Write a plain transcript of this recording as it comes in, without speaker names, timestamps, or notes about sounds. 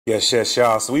Yes, yes,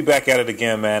 y'all. So we back at it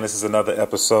again, man. This is another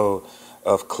episode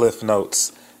of Klyph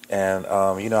Notes, and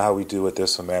you know how we do with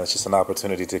this one, man. It's just an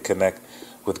opportunity to connect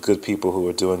with good people who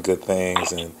are doing good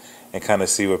things, and kind of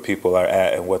see where people are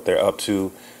at and what they're up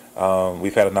to.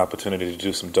 We've had an opportunity to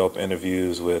do some dope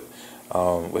interviews with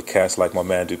cats like my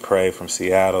man Dupree from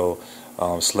Seattle,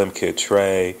 Slim Kid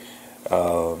Trey.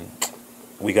 Um,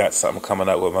 we got something coming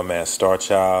up with my man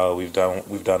Starchild. We've done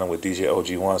it with DJ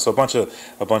OG1. So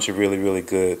a bunch of really really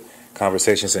good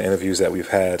conversations and interviews that we've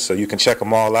had. So you can check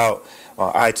them all out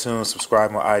on iTunes.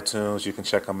 Subscribe on iTunes. You can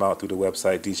check them out through the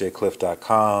website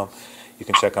djklyph.com. You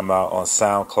can check them out on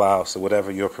SoundCloud. So whatever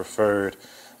your preferred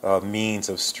means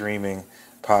of streaming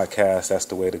podcasts, that's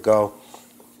the way to go.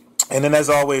 And then as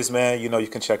always, man, you know you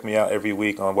can check me out every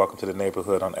week on Welcome to the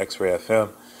Neighborhood on X-Ray FM,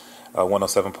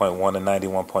 107.1 and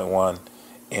 91.1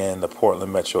 in the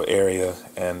Portland metro area,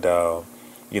 and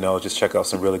just check out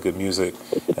some really good music,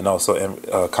 and also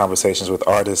conversations with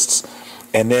artists.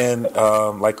 And then,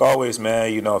 like always,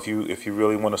 man, you know, if you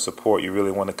really want to support, you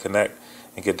really want to connect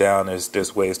and get down,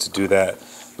 there's ways to do that.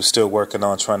 We're still working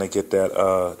on trying to get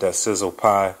that Sizzle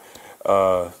Pie,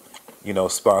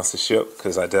 sponsorship,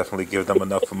 because I definitely give them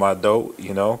enough for my dough,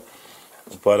 you know.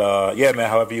 But yeah, man,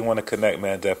 however you want to connect,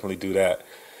 man, definitely do that.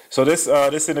 So this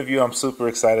interview I'm super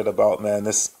excited about, man.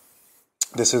 This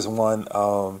is one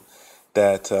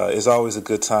that is always a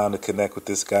good time to connect with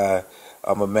this guy.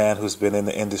 I'm a man who's been in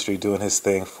the industry doing his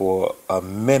thing for a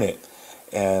minute,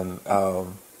 and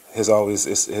has always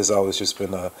just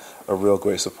been a real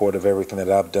great support of everything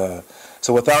that I've done.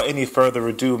 So without any further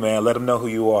ado, man, let him know who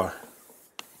you are.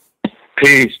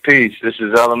 Peace. This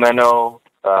is LMNO,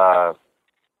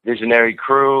 Visionary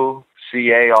crew,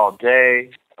 CA all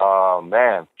day.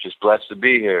 Man, just blessed to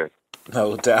be here.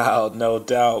 No doubt,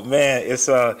 man. It's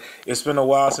been a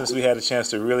while since we had a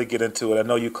chance to really get into it. I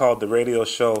know you called the radio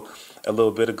show a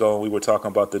little bit ago, and we were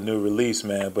talking about the new release,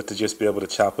 man. But to just be able to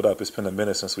chop it up, it's been a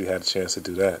minute since we had a chance to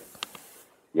do that.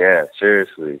 Yeah,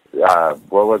 seriously.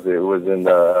 What was it? It was in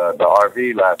the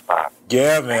RV last time.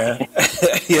 Yeah, man.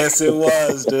 Yes, it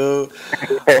was, dude.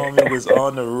 Homie was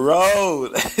on the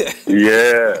road.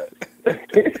 Yeah.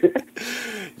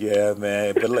 Yeah,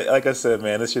 man. But like I said,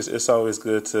 man, it's always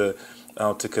good to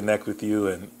connect with you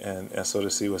and sort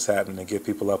of see what's happening and get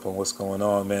people up on what's going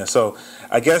on, man. So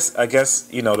I guess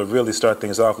to really start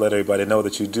things off, let everybody know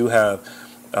that you do have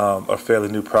a fairly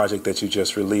new project that you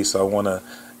just released. So I want to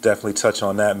definitely touch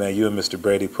on that, man. You and Mr.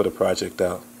 Brady put a project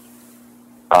out.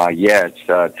 Yeah, it's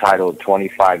titled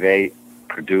 25/8,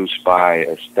 produced by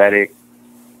Aesthetic,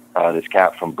 this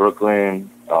cat from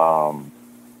Brooklyn.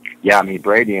 Yeah, I mean,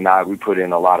 Brady and I, we put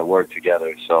in a lot of work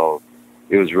together, so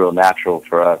it was real natural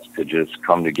for us to just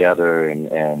come together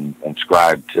and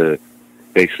scribe to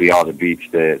basically all the beats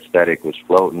that Aesthetic was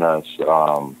floating us.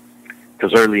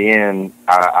 Because early in,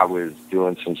 I was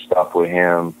doing some stuff with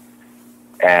him,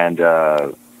 and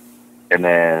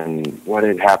then what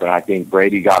had happened, I think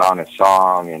Brady got on a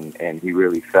song, and he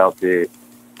really felt it,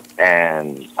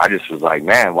 and I just was like,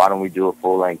 man, why don't we do a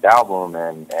full-length album?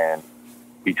 And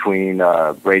between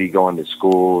Brady going to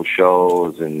school,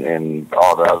 shows, and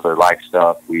all the other life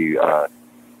stuff, we weren't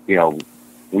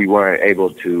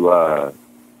able to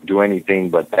do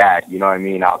anything but that, you know what I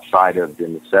mean, outside of the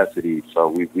necessity. So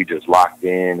we just locked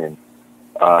in, and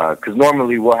because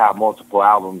normally we'll have multiple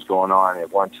albums going on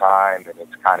at one time, and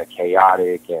it's kind of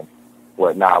chaotic and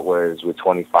whatnot, whereas with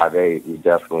 25/8, we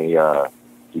definitely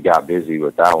we got busy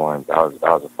with that one. That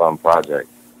was a fun project.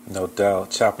 No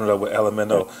doubt. Chopping it up with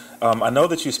LMNO. I know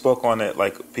that you spoke on it,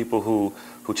 like people who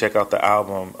check out the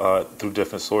album through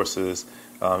different sources.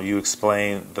 You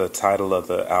explained the title of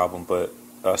the album, but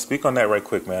speak on that right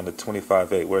quick, man. The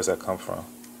 25/8, where does that come from?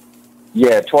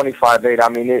 Yeah, 25/8. I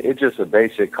mean, it's just a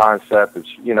basic concept. It's,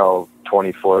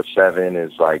 24/7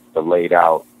 is like the laid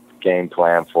out game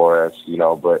plan for us,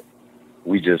 but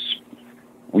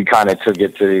we kind of took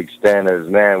it to the extent as,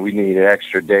 man, we need an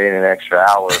extra day and an extra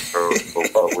hour for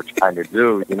what we're trying to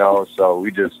do, So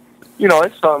we just,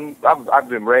 it's something, I've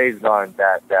been raised on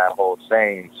that whole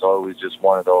saying. So it was just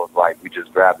one of those, like, we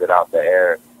just grabbed it out the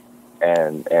air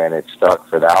and it stuck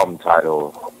for the album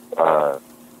title.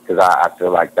 Because I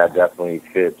feel like that definitely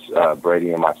fits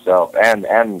Brady and myself and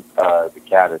the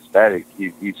cat Aesthetic.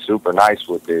 He's super nice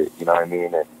with it, you know what I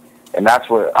mean? And that's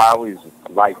what I always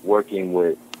like, working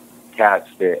with cats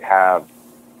that have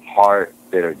heart,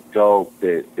 that are dope,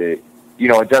 that it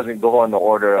doesn't go in the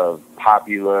order of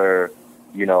popular,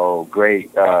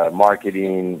 great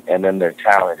marketing, and then they're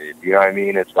talented. You know what I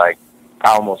mean? It's like,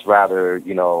 I almost rather,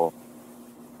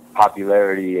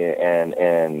 popularity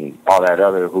and all that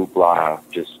other hoopla,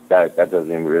 just that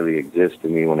doesn't really exist to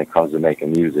me when it comes to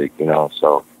making music,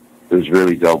 So was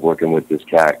really dope working with this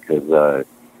cat because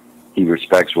he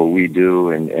respects what we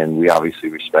do, and we obviously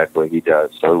respect what he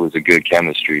does. So it was a good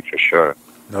chemistry for sure.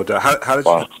 No doubt.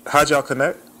 How'd y'all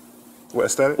connect? What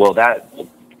aesthetic? Well, that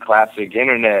classic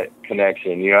internet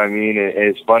connection, you know what I mean?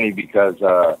 It's funny because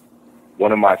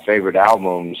one of my favorite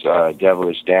albums,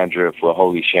 Devilish Dandruff with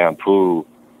Holy Shampoo,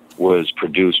 was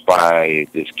produced by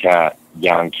this cat,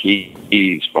 Jan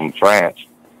Keys from France.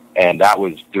 And that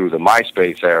was through the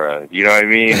MySpace era, you know what I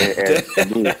mean?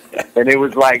 And it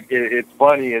was like, it's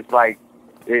funny, it's like,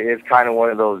 it's kind of one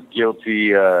of those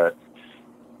guilty,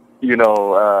 you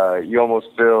almost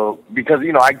feel, because,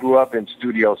 I grew up in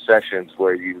studio sessions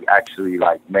where you actually,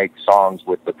 like, make songs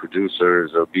with the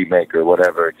producers or beat maker,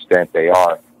 whatever extent they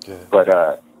are. Yeah.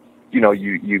 But,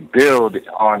 you build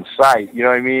on site, you know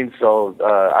what I mean? So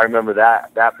I remember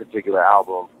that particular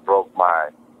album broke my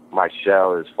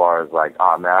shell as far as like,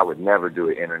 oh man, I would never do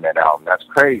an internet album. That's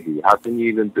crazy. How can you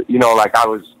even, like I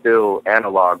was still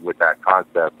analog with that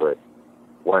concept, but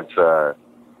once I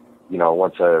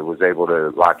was able to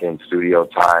lock in studio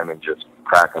time and just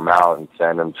crack them out and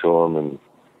send them to them, and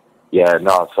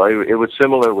so it was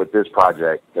similar with this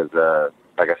project because,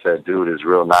 like I said, dude is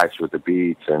real nice with the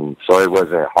beats, and so it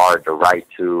wasn't hard to write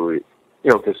to,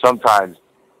 because sometimes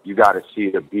you got to see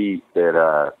the beat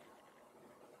that,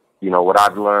 what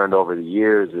I've learned over the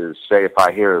years is, say if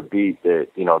I hear a beat that,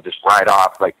 just right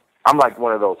off, like, I'm like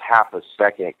one of those half a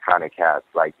second kind of cats.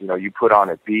 Like, you put on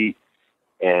a beat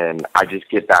and I just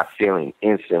get that feeling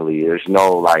instantly. There's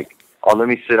no like, oh, let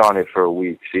me sit on it for a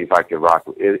week, see if I can rock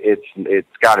it.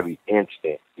 It's got to be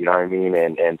instant, you know what I mean?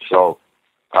 And so,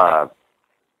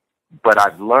 but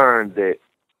I've learned that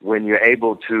when you're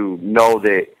able to know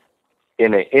that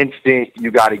in an instant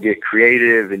you got to get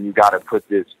creative and you got to put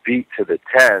this beat to the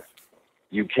test,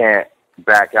 you can't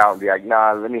back out and be like,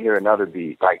 nah, let me hear another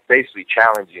beat. Like basically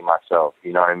challenging myself,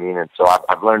 you know what I mean? And so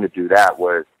I've learned to do that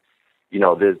where,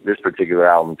 this particular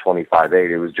album, 25/8,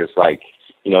 it was just like,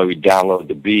 we download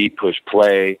the beat, push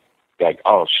play, like,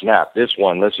 oh snap, this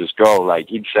one, let's just go. Like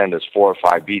he'd send us 4 or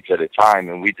 5 beats at a time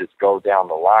and we just go down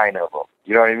the line of them.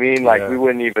 You know what I mean? Like we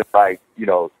wouldn't even like,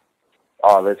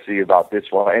 oh, let's see about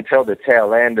this one until the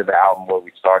tail end of the album where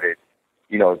we started,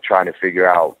 trying to figure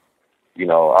out,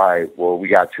 all right, well, we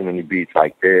got too many beats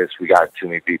like this, we got too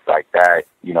many beats like that,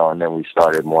 and then we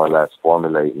started more or less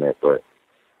formulating it. But,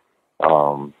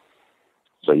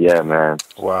 so yeah, man.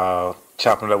 Wow.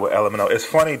 Chopping it up with LMNO. It's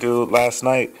funny, dude. Last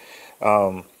night,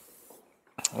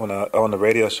 when on the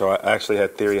radio show, I actually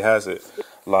had Theory Has It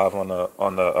live on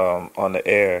the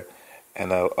air,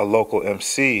 and a local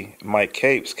MC, Mike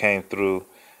Capes, came through,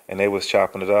 and they was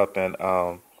chopping it up. And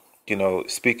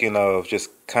speaking of just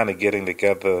kind of getting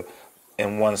together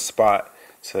in one spot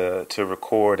to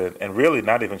record, and really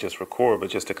not even just record, but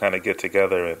just to kind of get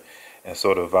together and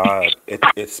sort of vibe.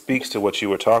 It speaks to what you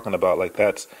were talking about. Like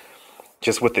that's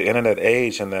just with the internet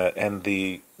age and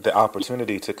the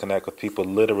opportunity to connect with people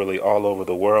literally all over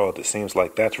the world. It seems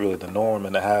like that's really the norm,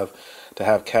 and to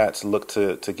have cats look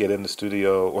to get in the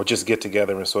studio or just get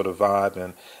together and sort of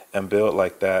vibe and build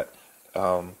like that.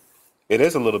 It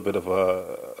is a little bit of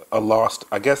a lost,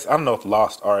 I guess, I don't know if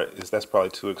lost art is, that's probably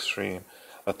too extreme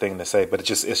a thing to say, but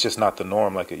it's just not the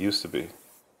norm like it used to be.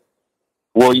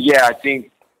 Well, yeah, I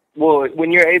think,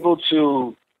 when you're able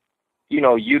to,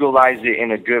 utilize it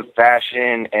in a good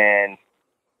fashion and,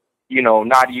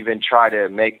 not even try to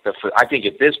make I think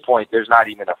at this point, there's not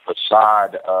even a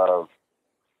facade of,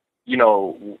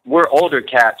 we're older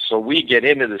cats, so we get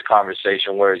into this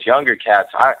conversation, whereas younger cats,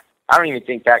 I don't even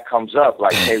think that comes up.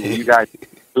 Like, hey, will you guys in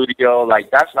the studio? Like,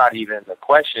 that's not even the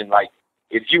question. Like,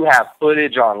 if you have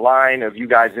footage online of you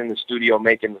guys in the studio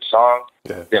making the song,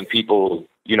 then people,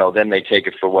 then they take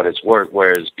it for what it's worth.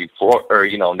 Whereas before, or,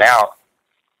 now,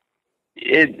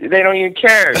 they don't even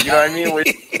care. You know what I mean?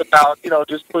 It's about,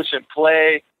 just push and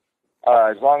play.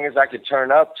 As long as I could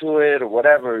turn up to it or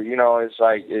whatever, it's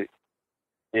like,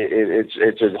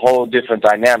 it's a whole different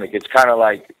dynamic. It's kind of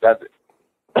like that.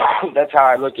 That's how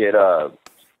I look at,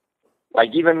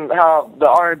 like even how the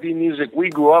R&B music we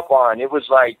grew up on, it was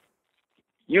like,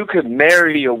 you could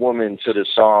marry a woman to the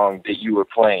song that you were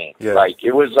playing. Yeah. Like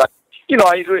it was like,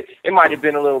 it might have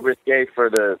been a little risque for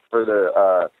the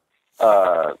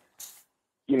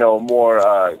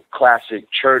more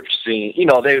classic church scene.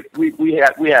 We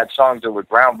had songs that were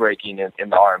groundbreaking in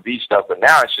the R&B stuff, but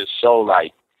now it's just so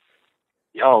like,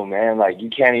 yo, man, like you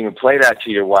can't even play that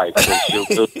to your wife because she'll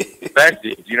feel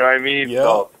disrespected. You know what I mean? Yep.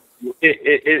 So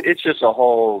it's just a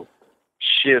whole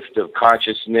shift of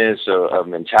consciousness, of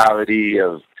mentality,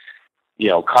 of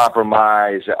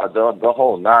compromise, the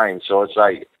whole nine. So it's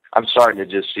like I'm starting to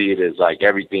just see it as like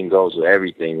everything goes with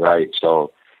everything, right?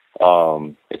 So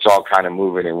It's all kind of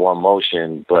moving in one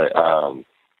motion, but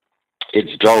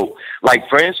it's dope. Like,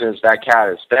 for instance, that cat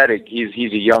Aesthetic,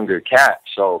 he's a younger cat,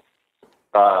 so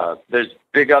there's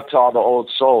big up to all the old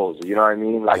souls, you know what I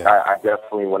mean? Like, yeah. I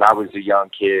definitely, when I was a young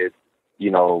kid, you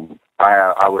know,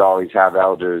 I would always have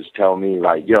elders tell me,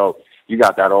 like, yo, you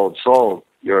got that old soul.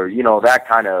 You're, you know, that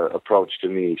kind of approach to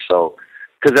me. So,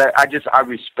 because I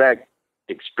respect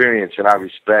experience, and I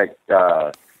respect,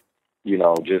 you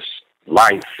know, just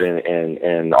life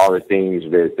and all the things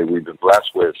that we've been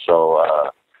blessed with.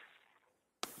 So,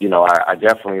 you know, I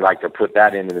definitely like to put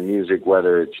that into the music,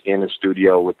 whether it's in the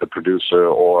studio with the producer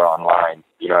or online.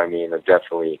 You know what I mean? It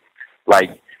definitely,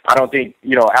 like, I don't think,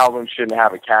 you know, albums shouldn't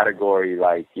have a category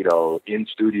like, you know, in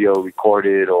studio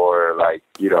recorded or like,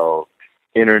 you know,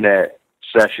 internet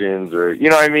sessions or, you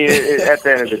know what I mean? At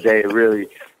the end of the day, it really,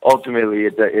 ultimately,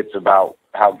 it's about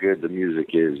how good the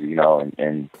music is, you know,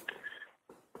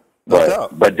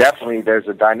 but definitely there's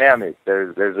a dynamic.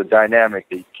 There's a dynamic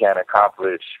that you can't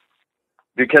accomplish.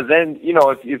 Because then, you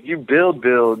know, if you build,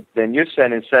 then you're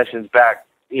sending sessions back,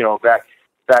 you know,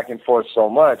 back and forth so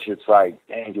much. It's like,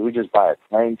 dang, do we just buy a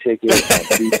plane ticket and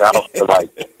sleep out for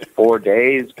like 4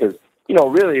 days? Because, you know,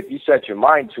 really, if you set your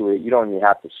mind to it, you don't even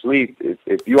have to sleep.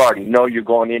 If you already know you're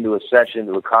going into a session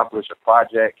to accomplish a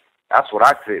project, that's what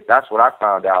I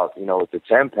found out, you know, with the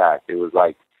 10-pack. It was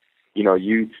like, you know,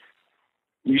 you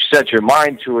set your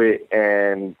mind to it,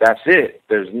 and that's it.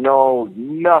 There's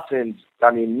nothing.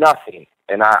 I mean, nothing.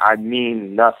 And I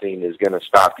mean nothing is going to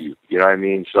stop you. You know what I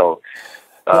mean? So,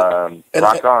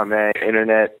 rock on, man.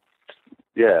 Internet,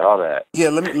 yeah, all that. Yeah,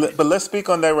 but let's speak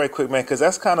on that right quick, man, because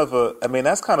that's kind of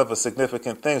a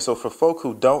significant thing. So for folk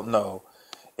who don't know,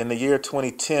 in the year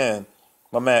 2010,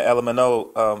 my man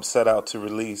LMNO set out to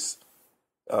release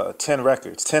 10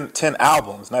 records, 10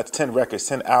 albums, not 10 records,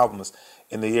 10 albums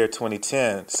in the year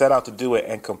 2010. Set out to do it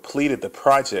and completed the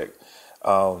project,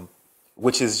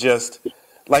 which is just...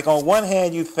 Like, on one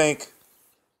hand, you think,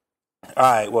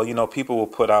 all right, well, you know, people will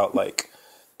put out like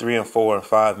 3 and 4 and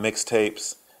 5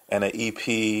 mixtapes and an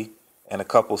EP and a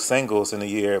couple singles in a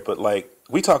year. But, like,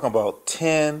 we talking about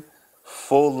 10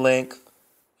 full-length,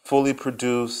 fully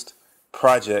produced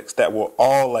projects that were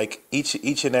all, like,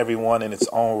 each and every one in its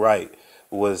own right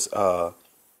was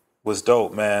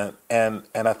dope, man. And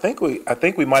I think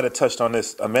we might have touched on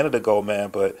this a minute ago, man.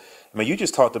 But, I mean, you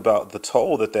just talked about the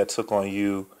toll that took on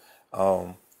you,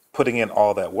 putting in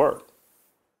all that work.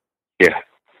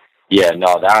 Yeah,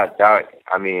 no, that,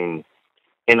 I mean,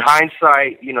 in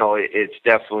hindsight, you know, it's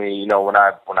definitely, you know, when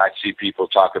I see people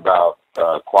talk about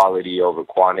quality over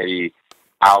quantity,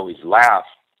 I always laugh,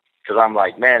 because I'm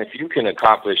like, man, if you can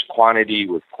accomplish quantity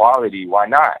with quality, why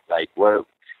not? Like, what,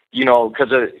 you know,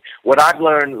 because what I've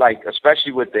learned, like,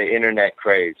 especially with the internet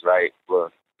craze, right?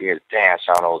 Well, damn, I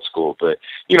sound old school, but,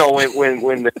 you know,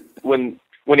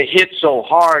 when it hits so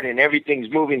hard and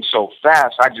everything's moving so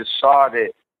fast, I just saw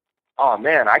that, oh,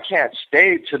 man, I can't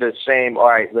stay to the same, all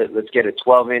right, let's get a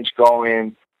 12-inch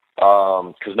going,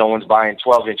 because no one's buying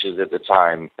 12 inches at the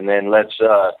time. And then let's,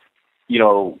 you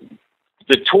know,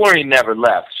 the touring never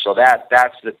left. So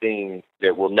that's the thing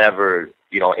that will never,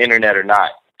 you know, internet or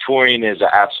not, touring is an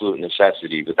absolute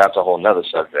necessity, but that's a whole nother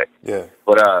subject. Yeah.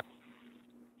 But,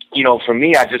 you know, for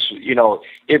me, I just, you know,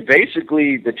 it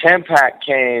basically, the 10-pack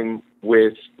came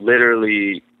with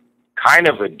literally kind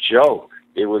of a joke.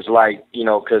 It was like, you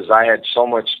know, because I had so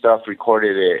much stuff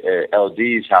recorded at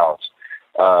LD's house,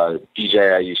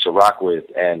 DJ I used to rock with,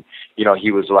 and, you know,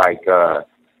 he was like,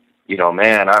 you know,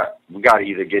 man, we got to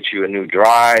either get you a new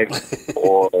drive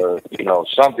or, you know,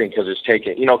 something, because it's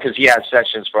taking, you know, because he had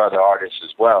sessions for other artists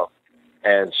as well.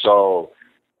 And so,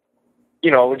 you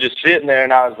know, we're just sitting there,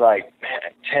 and I was like,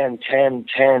 man, 10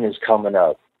 is coming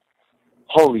up.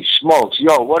 Holy smokes,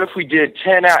 yo, what if we did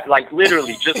 10 out, like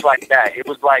literally just like that. It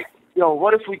was like, yo,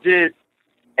 what if we did,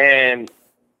 and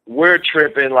we're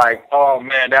tripping like, oh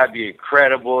man, that'd be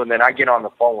incredible. And then I get on the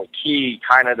phone with Key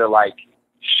kind of to like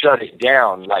shut it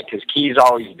down, like, because Key's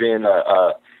always been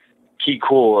a Key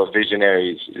Cool of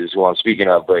Visionaries is who I'm speaking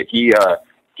of, but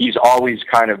he's always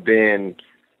kind of been,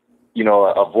 you know,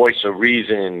 a voice of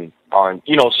reason on,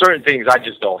 you know, certain things. I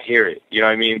just don't hear it, you know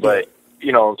what I mean? But,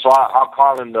 you know, so I'll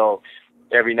call him though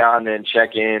every now and then,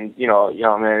 check in, you know,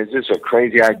 man, is this a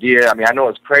crazy idea? I mean, I know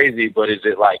it's crazy, but is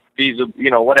it like feasible,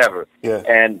 you know, whatever. Yeah.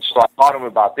 And so I taught him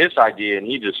about this idea, and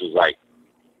he just was like,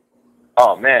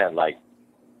 oh man, like,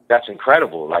 that's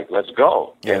incredible. Like, let's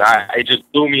go. Yeah. And it just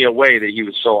blew me away that he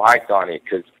was so hyped on it,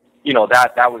 because, you know,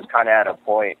 that was kind of at a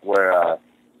point where,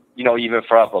 you know, even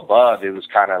for Up Above, it was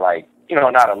kind of like, you know,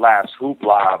 not a last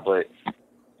hoopla, but,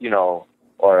 you know,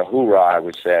 or a hoorah, I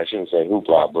would say. I shouldn't say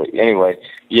hoopla, but anyway,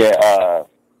 yeah,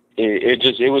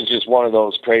 it was just one of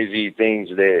those crazy things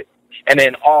that, and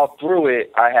then all through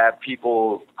it, I have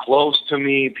people close to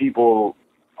me, people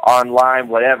online,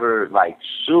 whatever, like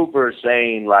super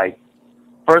saying like,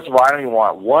 first of all, I don't even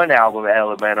want one album at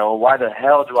LMNO. Why the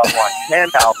hell do I want 10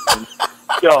 albums?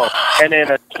 Yo, and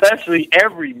then especially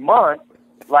every month,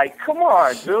 like, come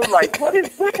on, dude, like, what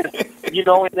is this? You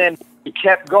know, and then it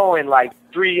kept going, like,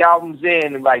 3 albums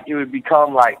in, and, like, it would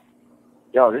become like,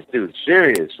 yo, this dude's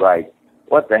serious. Like,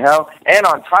 what the hell? And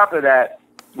on top of that,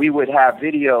 we would have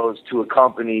videos to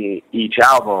accompany each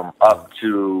album up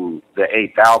to the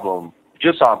 8th album,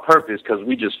 just on purpose, because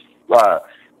we just,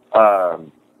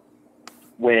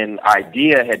 when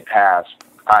Idea had passed,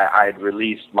 I had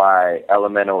released my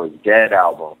LMNO is Dead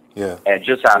album. Yeah. And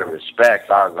just out of respect,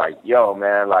 I was like, yo,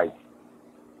 man, like,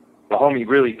 the homie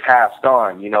really passed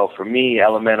on. You know, for me,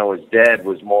 LMNO is Dead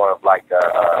was more of like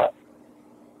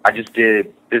I just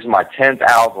did, this is my 10th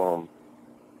album.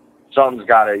 Something's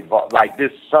got to evolve, like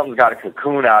this, something's got to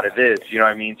cocoon out of this, you know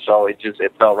what I mean? So it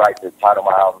felt right to title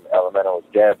my album LMNO is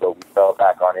Dead, but we fell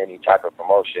back on any type of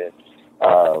promotion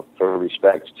for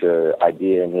respect to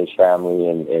Idea and his family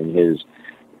and his,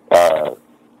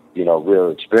 you know, real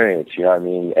experience, you know what I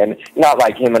mean? And not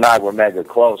like him and I were mega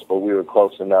close, but we were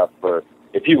close enough for,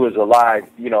 if he was alive,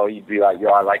 you know, he'd be like, yo,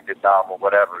 I like this album or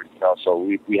whatever, you know, so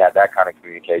we had that kind of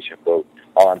communication. But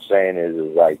all I'm saying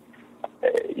is like,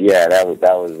 yeah, that was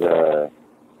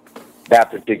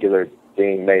that particular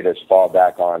thing made us fall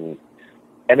back on.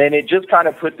 And then it just kind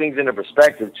of put things into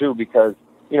perspective too, because,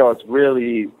 you know, it's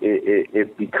really,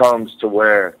 it becomes to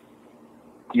where,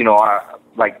 you know,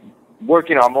 like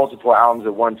working on multiple albums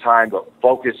at one time, but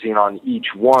focusing on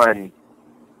each one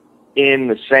in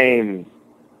the same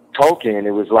token,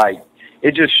 it was like,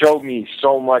 it just showed me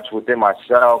so much within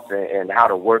myself and how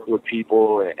to work with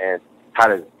people and how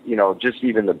to, you know, just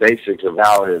even the basics of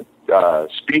how to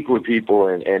speak with people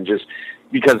and just,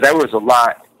 because there was a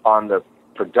lot on the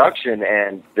production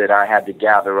end that I had to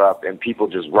gather up and people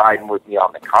just riding with me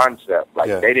on the concept. Like,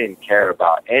 they didn't care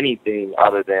about anything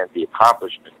other than the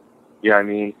accomplishment. You know what I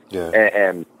mean? Yeah.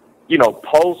 And you know,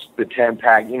 post the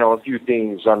 10-pack, you know, a few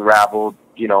things unraveled,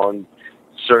 you know, and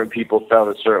certain people felt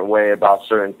a certain way about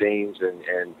certain things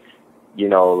and you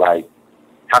know, like,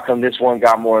 how come this one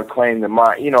got more acclaim than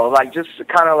mine? You know, like, just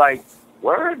kind of like,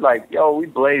 word, like, yo, we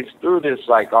blazed through this,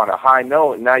 like, on a high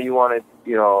note, and now you want to,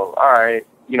 you know, all right.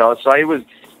 You know, so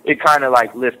it kind of,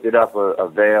 like, lifted up a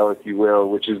veil, if you will,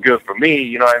 which is good for me,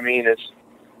 you know what I mean? It's,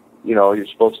 you know, you're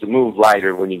supposed to move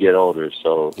lighter when you get older,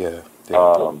 so. Yeah.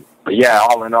 But, yeah,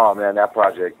 all in all, man, that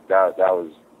project, that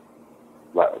was,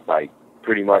 like,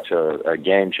 pretty much a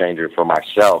game changer for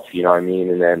myself, you know what I mean?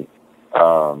 And then,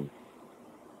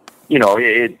 you know,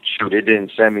 it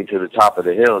didn't send me to the top of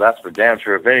the hill. That's for damn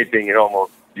sure. If anything, it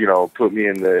almost, you know, put me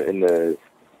in the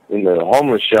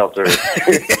homeless shelter.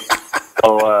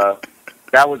 So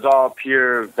that was all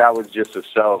pure. That was just a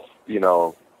self. You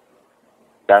know,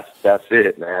 that's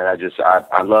it, man.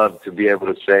 I love to be able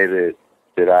to say that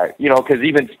I, you know, because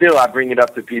even still, I bring it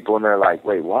up to people and they're like,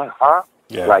 wait, what? Huh?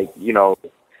 Yeah. Like, you know,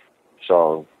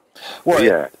 so. Well,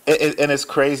 yeah, and it's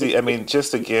crazy. I mean,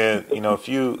 just again, you know,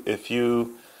 if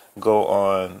you go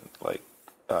on like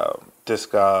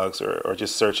Discogs or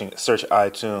just search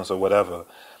iTunes or whatever,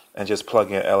 and just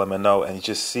plug in LMNO, and you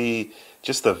just see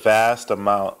just the vast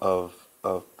amount of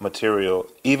material,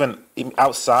 even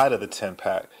outside of the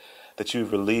 10-pack that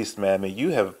you've released, man. I mean, you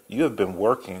have been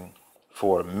working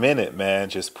for a minute, man,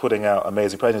 just putting out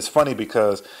amazing projects. It's funny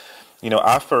because, you know,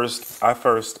 I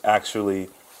first actually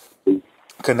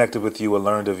connected with you and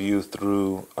learned of you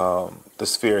through the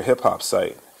Sphere Hip Hop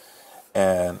site.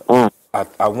 And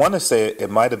I want to say it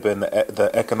might have been the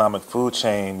Economic Food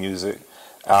Chain Music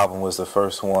album was the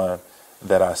first one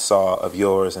that I saw of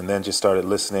yours, and then just started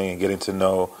listening and getting to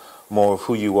know more of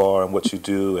who you are and what you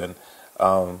do, and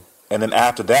then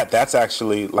after that, that's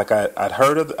actually like I'd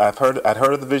heard of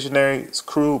the Visionaries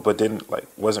crew, but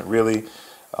wasn't really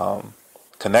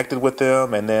connected with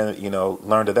them, and then, you know,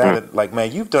 learned of that. And, like,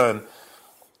 man, you've done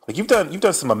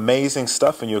some amazing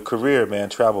stuff in your career, man.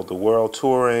 Traveled the world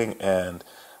touring, and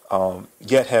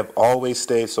yet have always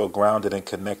stayed so grounded and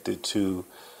connected to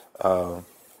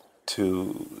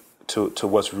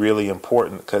what's really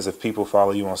important. Because if people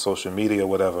follow you on social media or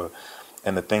whatever,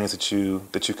 and the things that you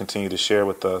continue to share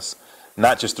with us,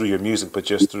 not just through your music, but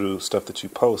just through stuff that you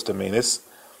post, I mean, it's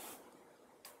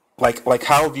like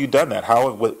how have you done that?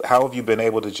 How have you been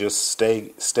able to just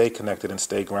stay connected and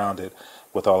stay grounded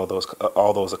with all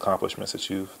those accomplishments that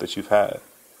you've had?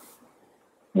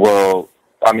 Well,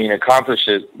 I mean,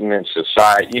 accomplishments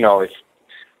aside, you know,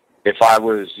 if I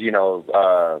was, you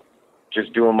know,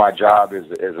 just doing my job as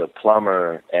a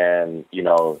plumber, and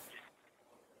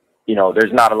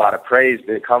there's not a lot of praise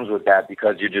that comes with that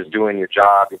because you're just doing your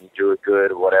job and you do it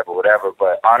good or whatever.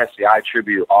 But honestly, I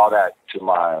attribute all that to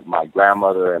my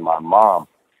grandmother and my mom.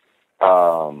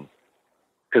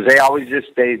 Cause they always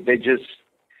they just,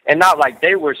 and not like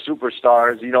they were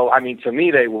superstars, I mean, to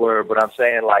me they were, but I'm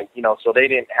saying like, so they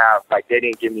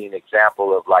didn't give me an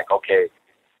example of like, okay,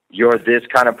 you're this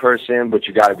kind of person, but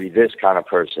you got to be this kind of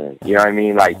person. You know what I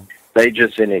mean? Like they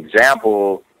just, an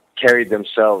example, carried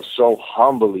themselves so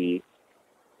humbly,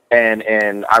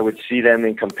 and I would see them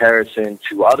in comparison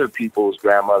to other people's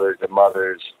grandmothers and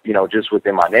mothers, just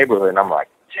within my neighborhood, and I'm like,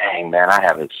 dang, man, I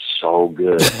have it so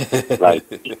good.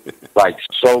 like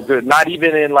so good. Not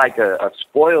even in like a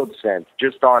spoiled sense,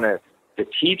 just on the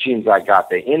teachings I got,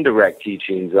 the indirect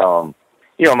teachings. My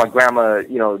grandma,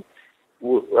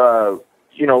 we'd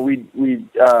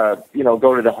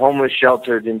go to the homeless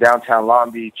shelters in downtown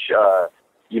Long Beach,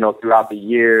 throughout the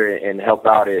year and help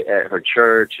out at her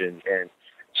church. And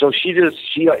so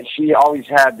she always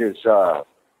had this,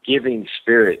 giving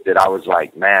spirit that I was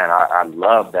like, man, I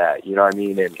love that. You know what I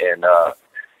mean? And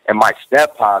my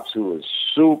step pops, who was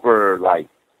super, like,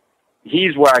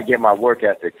 he's where I get my work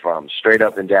ethic from, straight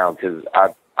up and down. Cause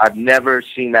I've never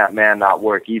seen that man not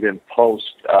work, even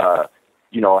post,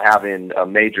 having a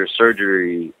major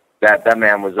surgery. That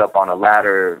man was up on a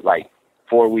ladder, like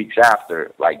 4 weeks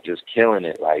after, like just killing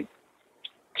it. Like,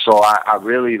 so I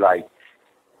really like,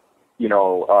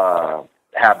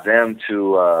 have them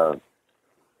to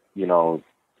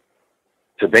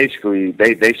basically,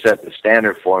 they set the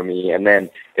standard for me. And then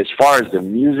as far as the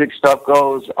music stuff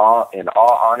goes, in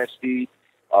all honesty,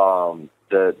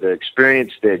 the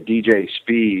experience that DJ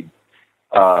Speed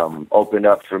opened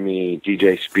up for me,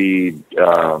 DJ Speed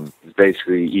is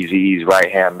basically Eazy-E's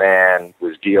right-hand man,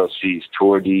 was DOC's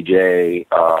tour DJ.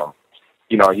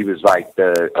 He was like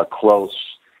a close,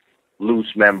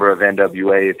 loose member of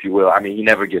NWA, if you will. I mean, he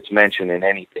never gets mentioned in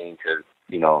anything because,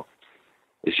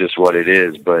 it's just what it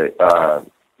is. But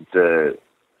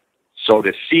so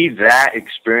to see that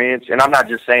experience, and I'm not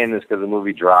just saying this because the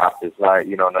movie dropped, it's not,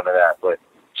 none of that, but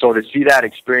so to see that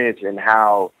experience and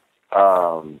how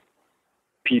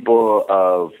people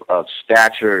of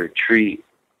stature treat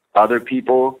other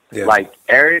people, like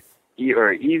Eric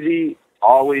or Eazy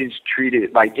always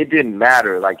treated, like it didn't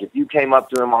matter. Like if you came up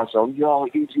to him on some, yo,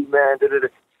 Eazy, man,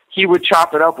 he would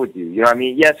chop it up with you. You know what I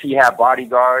mean? Yes, he had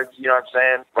bodyguards, you know what I'm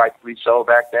saying? Rightfully so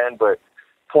back then. But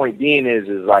point being is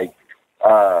like,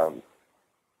 that's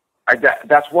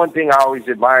one thing I always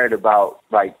admired about,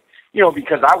 like,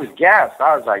 because I was gassed.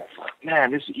 I was like,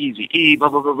 man, this is Eazy-E, blah,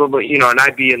 blah, blah, blah, blah, and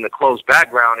I'd be in the close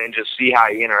background and just see how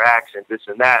he interacts and this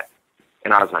and that.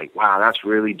 And I was like, wow, that's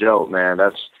really dope, man.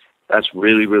 That's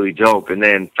really, really dope. And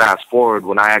then fast forward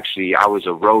when I was a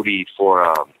roadie for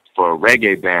a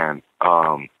reggae band.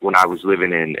 When I was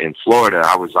living in Florida,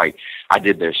 I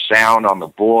did their sound on the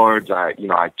boards.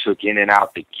 I took in and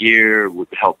out the gear, would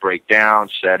help break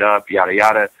down, set up, yada,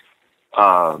 yada.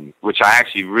 Which I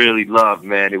actually really loved,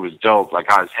 man. It was dope. Like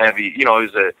I was heavy, it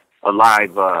was a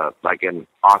live, like an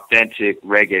authentic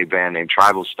reggae band named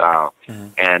Tribal Style. Mm-hmm.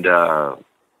 And,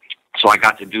 so I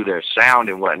got to do their sound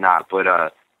and whatnot.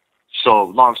 But, so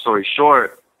long story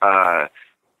short,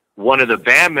 one of the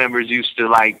band members used to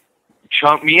like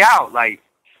chunk me out, like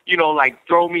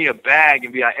throw me a bag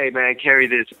and be like, hey man, carry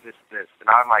this. And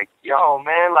I'm like, yo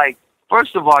man, like,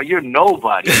 first of all, you're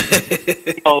nobody.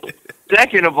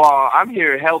 Second of all, I'm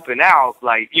here helping out.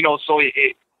 Like, so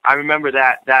I remember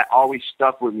that always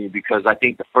stuck with me because I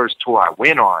think the first tour I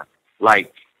went on,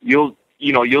 like you'll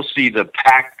see the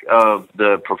pack of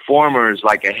the performers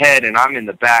like ahead and I'm in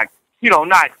the back,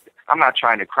 I'm not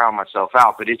trying to crown myself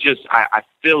out, but it's just, I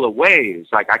feel a way.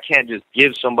 It's like, I can't just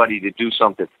give somebody to do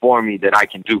something for me that I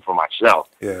can do for myself.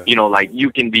 Yeah. Like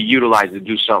you can be utilized to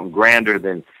do something grander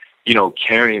than,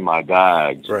 carrying my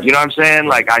bags. Right. You know what I'm saying?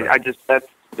 Right, like, right.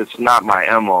 That's not my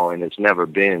MO and it's never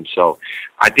been. So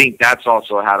I think that's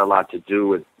also had a lot to do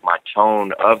with my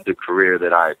tone of the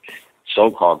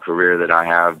so-called career that I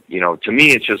have. To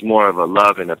me, it's just more of a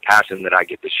love and a passion that I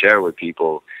get to share with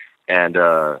people. And,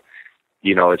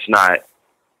 it's not,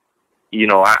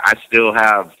 I still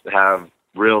have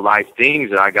real life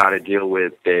things that I got to deal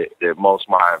with that most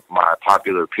my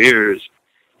popular peers,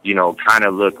 kind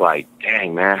of look like,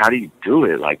 dang man, how do you do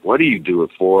it? Like, what do you do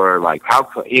it for? Like, how,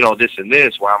 this and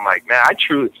this, where I'm like, man, I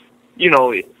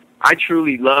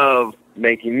truly love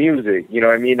making music. You know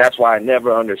what I mean? That's why I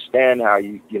never understand how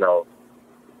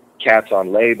cats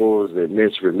on labels that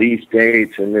miss release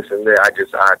dates and this and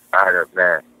that.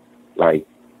 Man, like,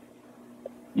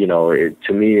 you know,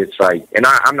 to me, it's like, and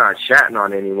I'm not shatting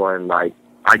on anyone. Like,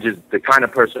 the kind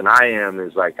of person I am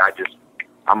is like,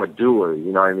 I'm a doer.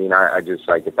 You know what I mean? I just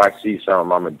like, if I see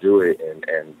something, I'm gonna do it,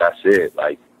 and that's it.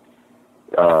 Like,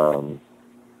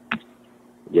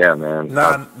 yeah, man.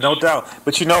 Nah, no doubt.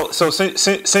 But you know, so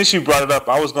since you brought it up,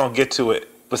 I was gonna get to it.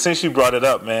 But since you brought it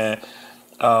up, man,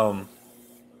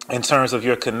 in terms of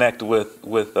your connect with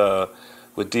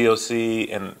DOC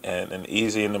and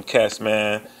Easy and them cats,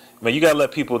 man, you gotta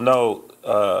let people know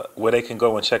where they can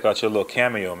go and check out your little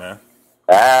cameo, man.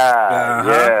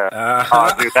 Yeah.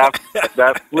 Oh, dude,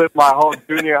 that flipped my whole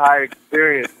junior high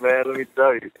experience, man. Let me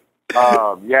tell you.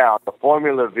 Yeah, the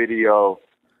Formula video,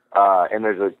 and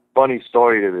there's a funny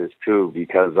story to this too,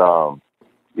 because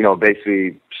you know,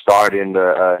 basically starting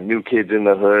the New Kids in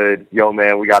the Hood. Yo,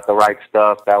 man, we got the right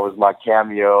stuff. That was my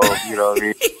cameo. You know what I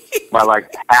mean? My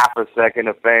like half a second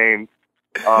of fame.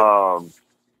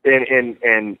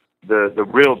 And the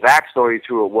real backstory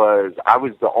to it was I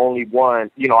was the only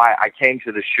one. You know, I came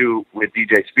to the shoot with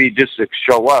DJ Speed just to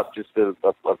show up, just to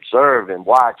observe and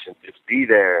watch and just be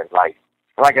there. Like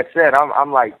I said,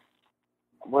 I'm like,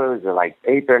 what was it, like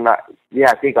eighth or ninth?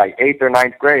 Yeah, I think like 8th or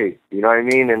 9th grade. You know what I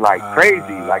mean? And like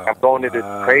crazy, like I'm going to this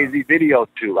crazy video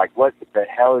shoot. Like, what the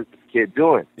hell is this kid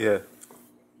doing? Yeah.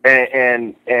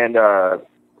 And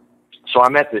so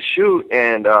I'm at the shoot,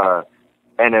 and a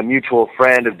mutual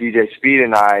friend of DJ Speed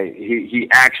and I, he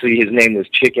actually, his name was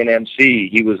Chicken MC.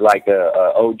 He was like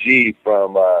a OG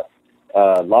from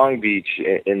Long Beach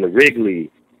in the Wrigley,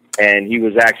 and he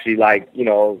was actually like, you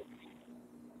know,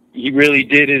 he really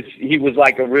he was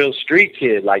like a real street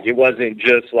kid. Like, it wasn't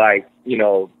just like, you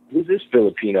know, who's this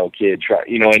Filipino kid?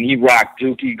 You know, and he rocked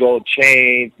Dookie gold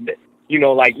chains. You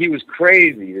know, like, he was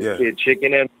crazy, this kid,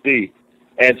 Chicken MC.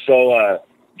 And so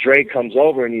Dre comes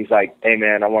over and he's like, hey,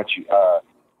 man, I want you,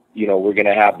 you know, we're going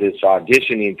to have this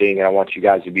auditioning thing, and I want you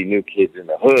guys to be New Kids in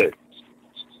the Hood.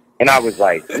 And I was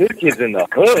like, New Kids in the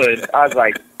Hood? I was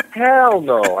like, hell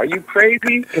no. Are you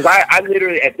crazy? Because I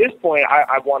literally, at this point,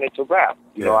 I wanted to rap.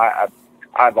 You know,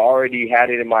 I've already had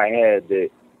it in my head that,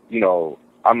 you know,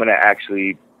 I'm going to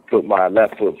actually put my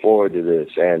left foot forward to this.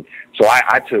 And so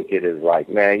I took it as like,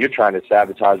 man, you're trying to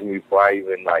sabotage me before I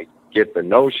even, like, get the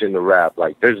notion to rap.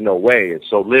 Like, there's no way. And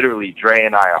so literally Dre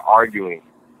and I are arguing.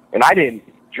 And I didn't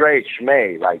Dre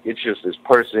Schmay. Like, it's just this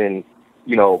person,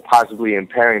 you know, possibly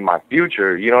impairing my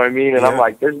future. You know what I mean? And I'm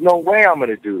like, there's no way I'm going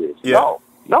to do this. No.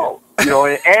 You know,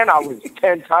 and I was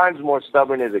 10 times more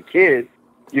stubborn as a kid,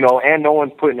 you know, and no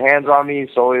one's putting hands on me,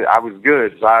 so I was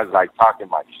good. So I was, like, talking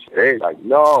my shit. Like,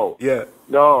 no.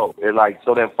 And, like,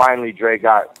 so then finally Dre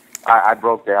I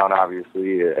broke down,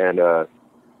 obviously, and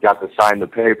got to sign the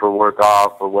paperwork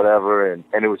off or whatever. And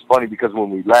it was funny because when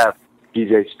we left,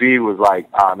 DJ Speed was like,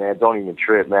 man, don't even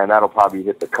trip, man. That'll probably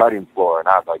hit the cutting floor. And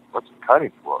I was like, what's the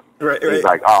cutting floor? He's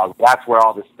like, that's where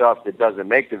all the stuff that doesn't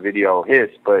make the video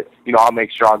hits. But, you know, I'll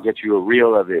make sure I'll get you a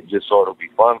reel of it just so it'll be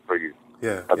fun for you.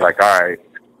 I was like, all right,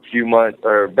 a few months,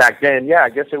 or back then, I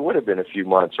guess it would have been a few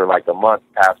months or like a month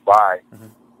passed by.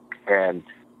 And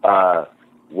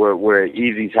we're at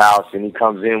Easy's house, and he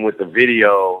comes in with the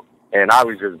video, and I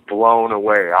was just blown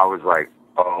away. I was like,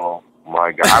 oh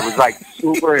my God. I was like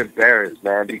super embarrassed,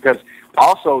 man, because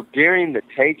also during the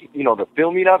take, you know, the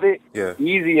filming of it,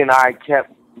 Easy and I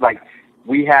kept, like,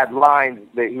 we had lines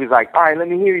that he was like, all right, let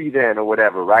me hear you then, or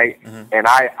whatever, right? And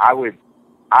I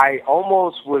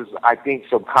almost was, I think,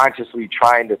 subconsciously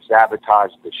trying to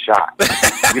sabotage the shot.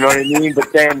 You know what I mean?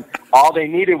 But then all they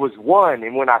needed was one,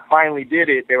 and when I finally did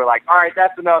it, they were like, all right,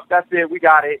 that's enough, that's it, we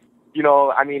got it. You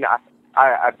know, I mean,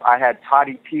 I had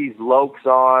Toddy P's Lokes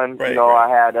on. You know, I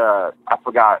had I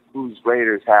forgot whose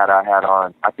Raiders hat I had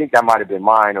on. I think that might have been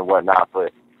mine or whatnot.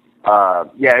 But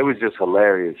yeah, it was just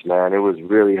hilarious, man. It was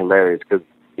really hilarious because,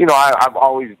 you know, I've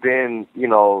always been, you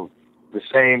know, the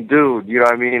same dude. You know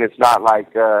what I mean? It's not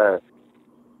like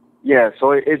yeah.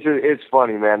 So it's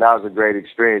funny, man. That was a great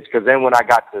experience because then when I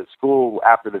got to school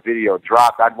after the video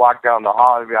dropped, I'd walk down the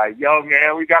hall and be like, "Yo,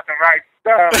 man, we got the right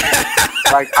stuff."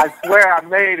 Like, I swear I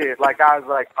made it. Like, I was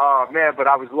like, oh, man, but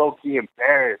I was low-key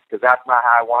embarrassed because that's not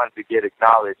how I wanted to get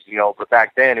acknowledged, you know. But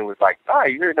back then, it was like, oh,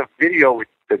 you're in a video with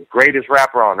the greatest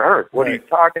rapper on earth. What are you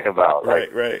talking about?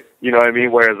 Like, you know what I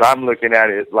mean? Whereas I'm looking at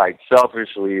it, like,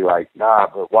 selfishly, like, nah,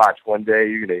 but watch, one day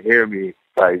you're going to hear me.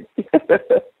 Like,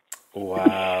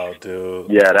 wow, dude.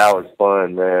 Yeah, that was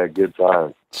fun, man. Good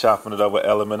time. Chopping it up with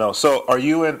LMNO. So are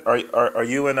you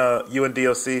and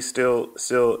DOC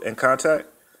still in contact?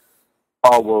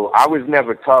 Oh, well, I was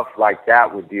never tough like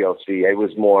that with DOC. It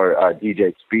was more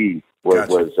DJ Speed. I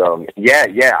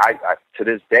to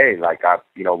this day, like,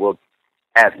 you know, we'll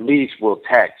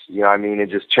text, you know what I mean,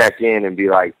 and just check in and be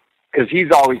like, because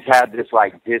he's always had this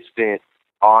like distant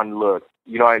on look.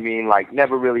 You know what I mean? Like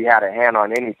never really had a hand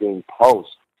on anything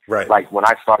post. Right. Like when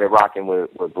I started rocking with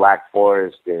Black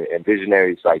Forest and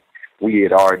Visionaries, like we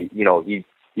had already, you know, he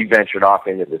ventured off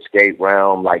into the skate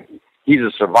realm. Like he's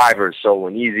a survivor, so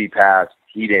when Easy passed,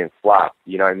 he didn't flop.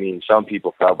 You know what I mean? Some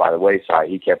people fell by the wayside.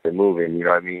 He kept it moving. You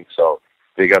know what I mean? So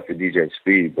big up to DJ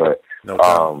Speed. But no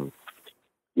doubt.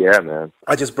 yeah, man.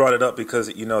 I just brought it up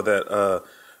because you know that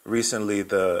recently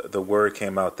the word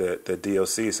came out that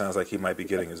DOC sounds like he might be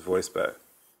getting his voice back.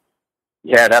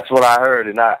 Yeah, that's what I heard,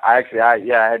 and I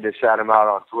had to shout him out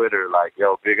on Twitter, like,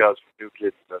 yo, big ups for New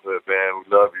Kids in the Hood, man, we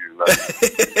love you.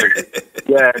 Like,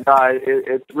 yeah, no,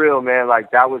 it's real, man. Like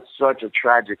that was such a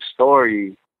tragic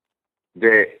story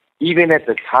that even at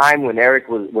the time when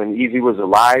Easy was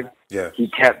alive, yeah, he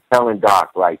kept telling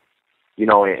Doc, like, you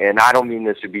know, and I don't mean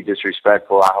this to be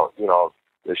disrespectful. I hope, you know,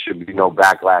 there should be no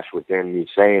backlash within me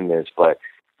saying this, but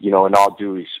you know, in all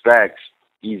due respects,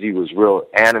 Easy was real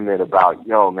animate about,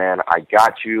 yo, man, I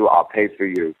got you. I'll pay for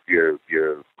your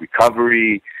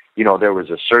recovery. You know, there was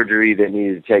a surgery that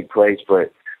needed to take place,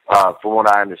 but from what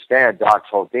I understand, Doc's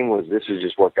whole thing was, this is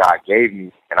just what God gave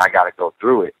me, and I got to go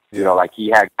through it. Yeah. You know, like he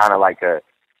had kind of like a,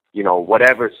 you know,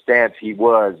 whatever stance he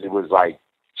was, it was like,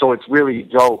 so it's really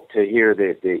dope to hear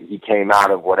that he came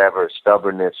out of whatever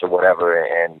stubbornness or whatever,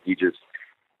 and he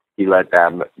let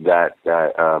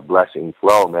that blessing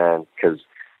flow, man, because.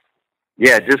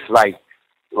 Yeah, just like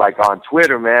on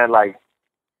Twitter, man, like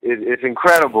it's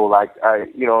incredible. Like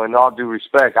you know, in all due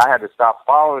respect, I had to stop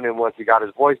following him once he got his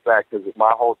voice back because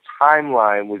my whole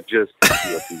timeline was just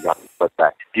DOC's got his voice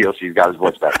back. DOC's got his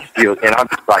voice back. And I'm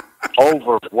just like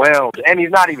overwhelmed, and he's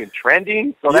not even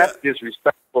trending, so that's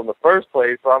disrespectful in the first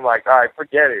place. So I'm like, all right,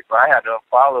 forget it. So I had to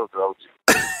unfollow those.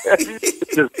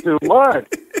 It's just too much.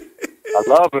 I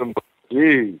love him.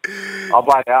 Jeez. I'll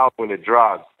buy the album when it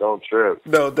drops. Don't trip.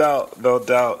 No doubt.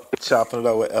 Chopping it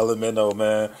up with LMNO,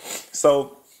 man.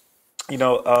 So, you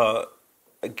know,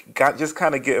 just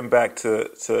kind of getting back to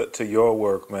your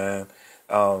work, man.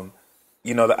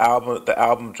 You know, the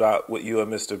album dropped with you and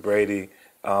Mr. Brady,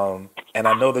 and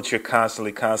I know that you're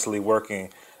constantly working.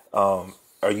 Are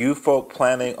you folk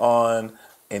planning on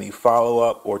any follow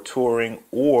up or touring,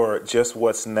 or just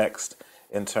what's next?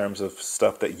 In terms of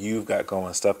stuff that you've got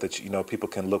going, stuff that, you know, people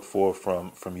can look for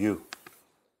from you?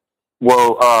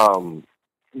 Well,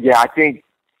 yeah, I think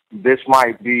this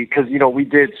might be, because, you know, we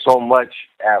did so much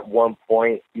at one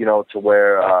point, you know, to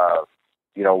where,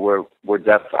 you know,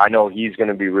 I know he's going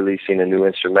to be releasing a new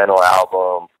instrumental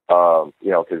album,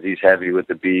 you know, because he's heavy with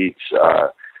the beats,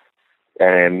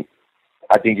 and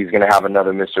I think he's going to have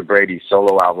another Mr. Brady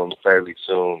solo album fairly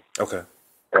soon. Okay.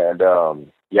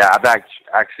 And, yeah, I've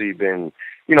actually been,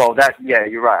 you know, yeah,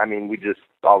 you're right. I mean, we just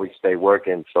always stay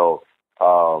working. So,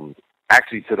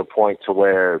 actually to the point to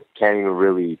where can't even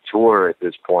really tour at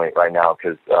this point right now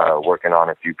because working on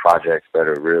a few projects that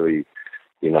are really,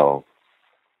 you know,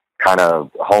 kind of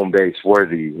home base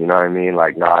worthy. You know what I mean?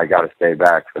 Like, nah, I got to stay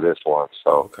back for this one.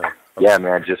 So, okay. Yeah,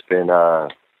 man, just been,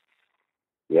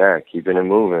 keeping it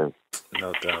moving.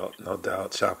 No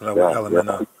doubt. Chopping up with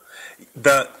LMNO.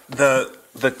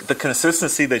 The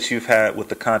consistency that you've had with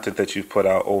the content that you've put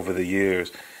out over the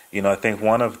years, you know, I think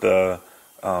one of the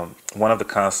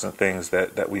constant things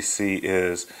that we see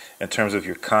is in terms of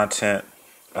your content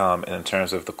and in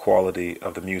terms of the quality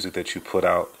of the music that you put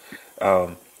out,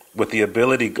 with the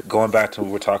ability, going back to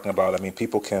what we're talking about, I mean,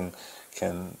 people can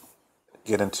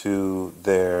get into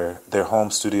their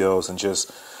home studios and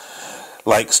just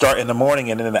like start in the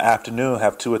morning and then in the afternoon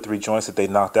have 2 or 3 joints that they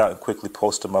knocked out and quickly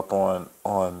post them up on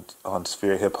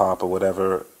Sphere Hip Hop or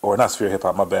whatever, or not Sphere Hip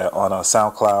Hop, my bad, on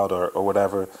SoundCloud or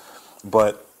whatever.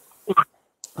 But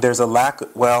there's a lack,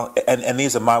 and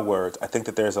these are my words, I think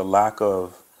that there's a lack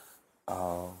of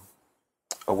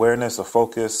awareness or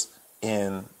focus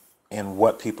in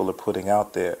what people are putting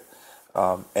out there,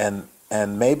 and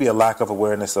maybe a lack of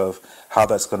awareness of how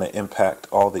that's going to impact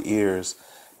all the ears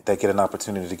that get an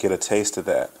opportunity to get a taste of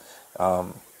that.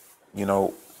 You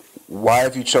know, why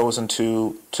have you chosen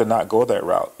to not go that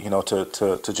route? You know,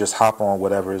 to just hop on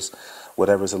whatever's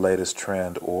the latest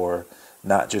trend, or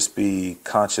not just be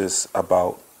conscious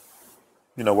about,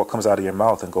 you know, what comes out of your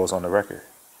mouth and goes on the record.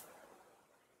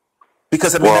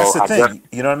 Because I mean, that's the thing.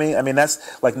 You know what I mean? I mean,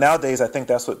 that's like nowadays. I think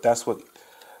that's what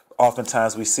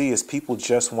oftentimes we see is people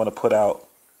just want to put out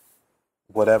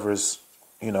whatever's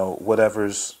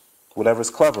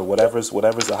clever,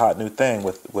 whatever's a hot new thing,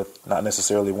 with not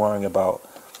necessarily worrying about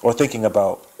or thinking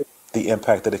about the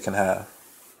impact that it can have.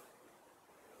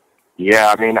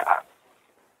 Yeah, I mean,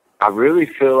 I really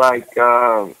feel like,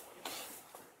 I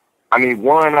mean,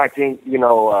 one, I think, you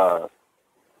know,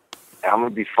 I'm going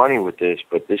to be funny with this,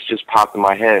 but this just popped in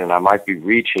my head, and I might be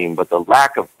reaching, but the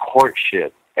lack of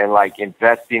courtship and, like,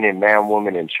 investing in man,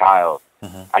 woman, and child,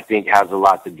 I think has a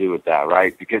lot to do with that,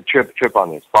 right? Because trip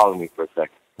on this. Follow me for a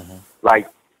second. Like,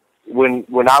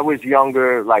 when I was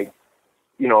younger, like,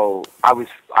 you know,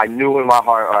 I knew in my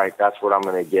heart, all right, that's what I'm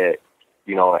going to get,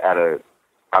 you know,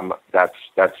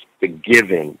 that's the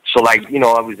given. So, like, you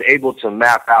know, I was able to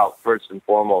map out first and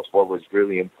foremost what was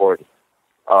really important.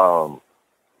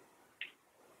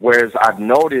 Whereas I've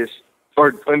noticed,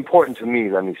 or important to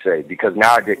me, let me say, because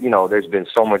now, you know, there's been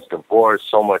so much divorce,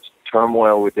 so much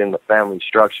turmoil within the family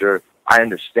structure. I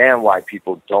understand why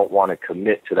people don't want to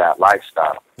commit to that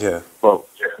lifestyle. Yeah. But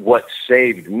what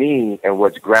saved me and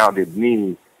what's grounded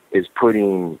me is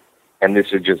putting, and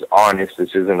this is just honest,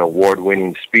 this is an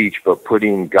award-winning speech, but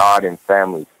putting God and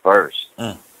family first.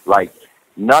 Like,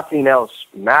 nothing else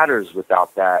matters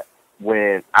without that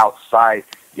when outside,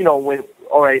 you know, when,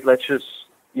 all right, let's just,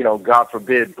 you know, God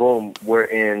forbid, boom, we're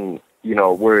in, you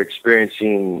know, we're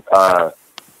experiencing,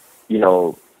 you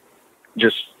know,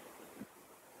 just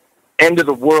end of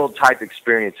the world type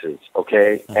experiences,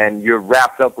 okay? And you're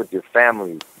wrapped up with your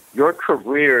family. Your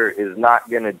career is not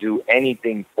going to do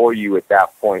anything for you at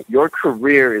that point. Your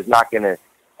career is not going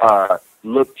to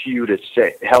look to you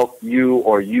to help you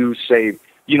or you save.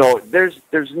 You know, there's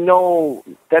no,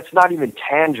 that's not even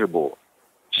tangible.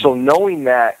 So knowing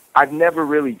that, I've never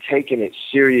really taken it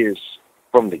serious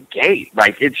from the gate.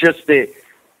 Like, it's just that,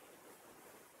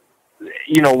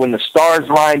 you know, when the stars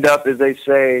lined up, as they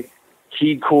say,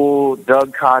 Key Cool,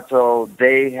 Doug Cotto,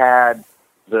 they had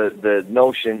the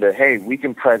notion that, hey, we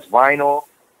can press vinyl.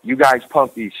 You guys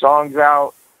pump these songs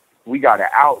out. We got an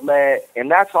outlet.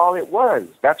 And that's all it was.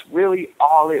 That's really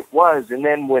all it was. And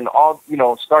then when all, you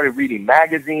know, started reading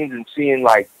magazines and seeing,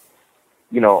 like,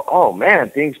 you know, oh, man,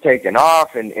 things taking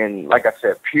off. And like I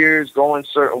said, peers going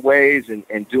certain ways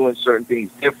and doing certain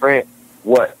things different.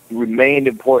 What remained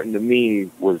important to me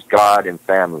was God and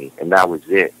family. And that was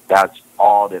it. That's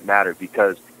all that mattered,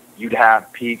 because you'd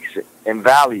have peaks and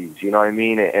valleys, you know what I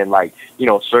mean? And like, you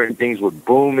know, certain things would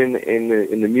boom in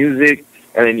the music,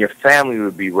 and then your family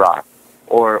would be rocked.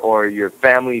 Or your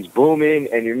family's booming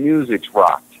and your music's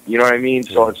rocked. You know what I mean?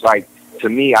 So it's like, to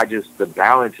me, the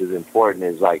balance is important.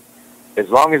 Is like, as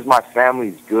long as my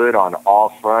family's good on all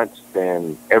fronts,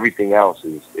 then everything else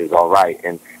is all right.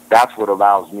 And that's what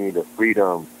allows me the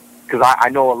freedom, because I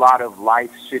know a lot of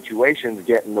life situations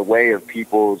get in the way of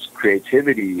people's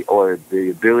creativity or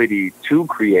the ability to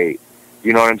create.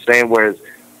 You know what I'm saying? Whereas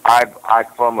I've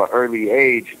from an early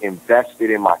age invested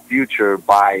in my future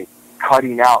by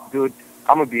cutting out, dude,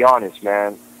 I'm going to be honest,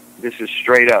 man. This is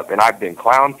straight up. And I've been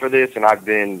clowned for this and I've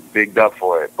been bigged up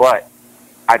for it. But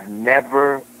I've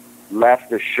never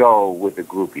left a show with a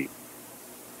groupie.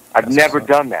 I've never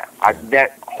done that.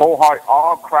 That whole heart,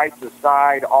 all Christ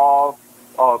aside, all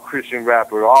Christian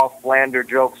rapper, all Flander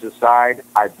jokes aside,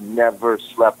 I've never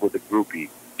slept with a groupie.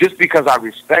 Just because I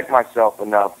respect myself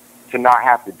enough to not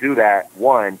have to do that,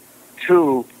 one.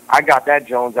 Two, I got that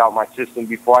Jones out my system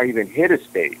before I even hit a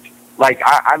stage. Like,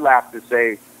 I laugh to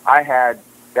say I had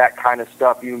that kind of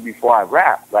stuff even before I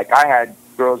rapped. Like, I had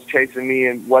girls chasing me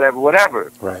and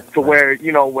whatever. Right. To where,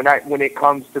 you know, when it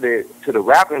comes to the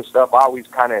rapping stuff, I always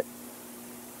kind of,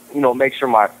 you know, make sure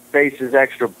my face is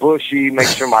extra bushy, make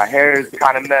sure my hair is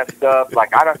kind of messed up.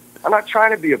 Like, I'm not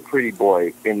trying to be a pretty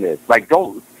boy in this. Like,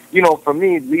 don't, you know, for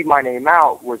me, Leave My Name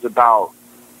Out was about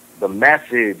the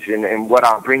message and what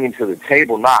I'm bringing to the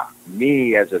table, not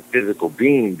me as a physical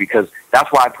being, because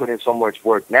that's why I put in so much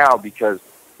work now, because,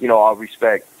 you know, I'll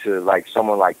respect to, like,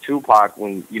 someone like Tupac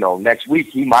when, you know, next week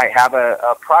he might have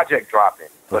a project dropping.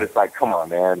 But it's like, come on,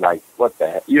 man, like, what the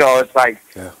heck? You know, it's like,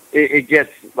 it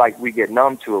gets, like, we get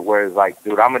numb to it, whereas, like,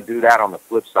 dude, I'm going to do that on the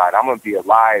flip side. I'm going to be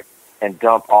alive and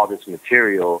dump all this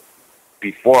material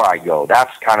before I go.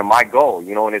 That's kind of my goal,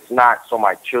 you know, and it's not so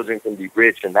my children can be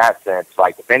rich in that sense.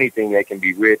 Like, if anything, they can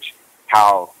be rich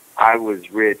how I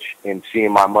was rich in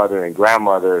seeing my mother and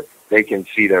grandmother. They can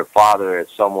see their father as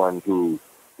someone who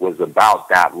was about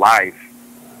that life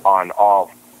on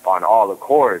all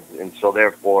accords, and so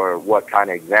therefore, what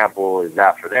kind of example is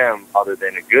that for them other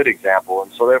than a good example?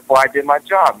 And so therefore, I did my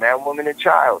job, man, woman, and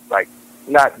child. Like,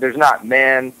 there's not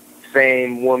man,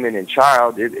 fame, woman, and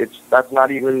child. That's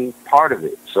not even part of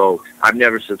it. So I've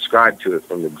never subscribed to it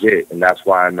from the get, and that's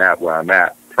why I'm at where I'm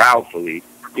at, proudly.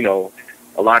 You know,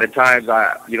 a lot of times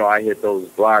I hit those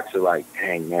blocks of like,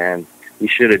 dang, man, we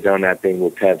should have done that thing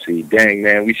with Pepsi. Dang,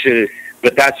 man, we should have.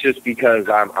 But that's just because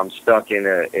I'm stuck in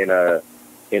a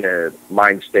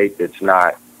mind state that's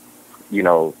not, you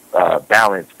know,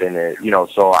 balanced in it, you know,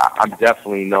 so I'm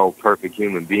definitely no perfect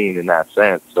human being in that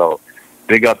sense. So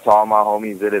big up to all my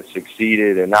homies that have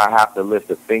succeeded and not have to lift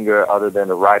a finger other than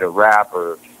to write a rap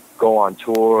or go on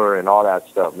tour and all that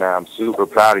stuff, man. I'm super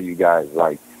proud of you guys.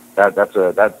 Like that's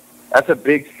a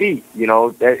big feat, you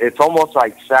know. It's almost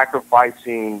like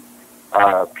sacrificing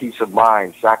peace of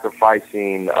mind,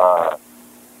 sacrificing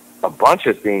a bunch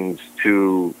of things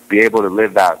to be able to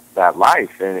live that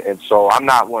life. And so I'm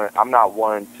not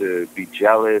one to be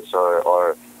jealous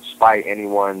or spite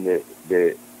anyone that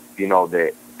you know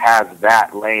that has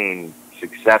that lane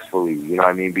successfully, you know what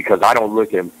I mean? Because I don't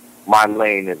look at my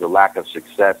lane as a lack of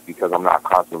success because I'm not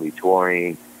constantly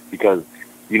touring. Because,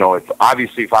 you know, if I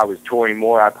was touring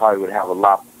more, I probably would have a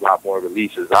lot more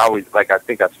releases. I always, like, I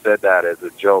think I said that as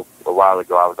a joke a while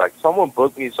ago. I was like, someone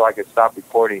booked me so I could stop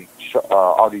recording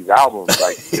all these albums.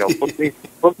 Like, you know,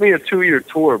 book me a 2-year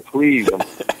tour, please. I'm,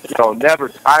 you know, never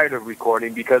tired of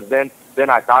recording, because then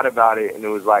I thought about it and it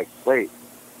was like, wait,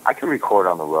 I can record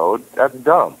on the road. That's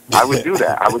dumb. I would do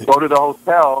that. I would go to the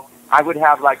hotel. I would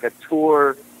have like a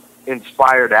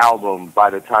tour-inspired album by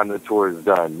the time the tour is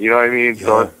done. You know what I mean? Yeah.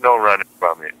 So it's no running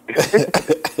from it.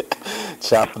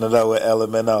 Chopping it up with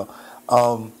LMNO.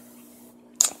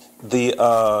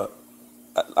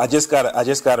 I just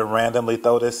gotta randomly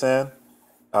throw this in.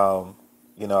 You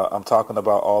know, I'm talking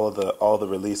about all the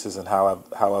releases and how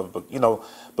I've you know,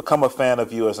 become a fan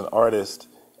of you as an artist.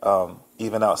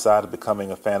 Even outside of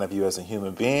becoming a fan of you as a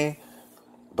human being.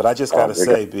 But I just got to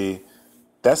say, B,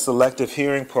 that selective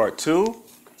hearing part 2,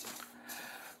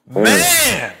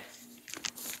 man!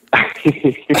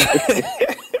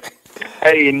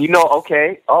 Hey, and you know,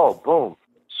 okay, boom.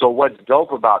 So what's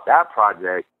dope about that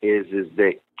project is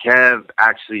that Kev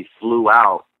actually flew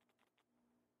out,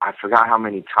 I forgot how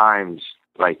many times,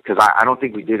 like, because I don't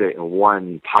think we did it in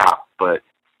one pop, but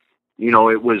you know,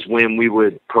 it was when we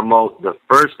would promote the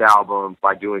first album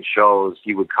by doing shows.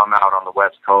 He would come out on the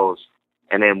West Coast,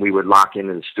 and then we would lock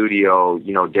into the studio,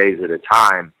 you know, days at a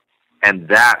time. And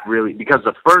that really, because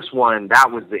the first one,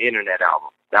 that was the internet album.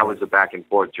 That was the back and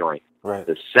forth joint. Right.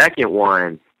 The second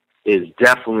one is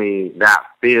definitely that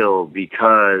feel,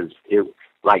 because it,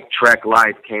 like, Trek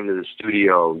Life came to the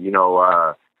studio. You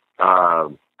know,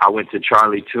 I went to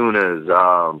Charlie Tuna's,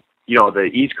 you know, the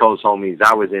East Coast homies,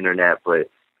 that was internet, but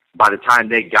by the time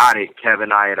they got it, Kev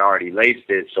and I had already laced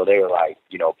it, so they were like,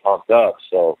 you know, pumped up.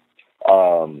 So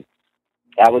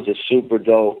that was a super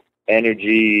dope,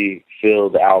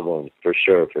 energy-filled album for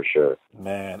sure.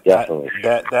 Man, definitely.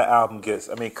 That album gets,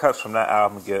 I mean, cuts from that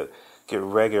album get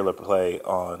regular play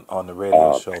on the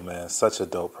radio show, man. Such a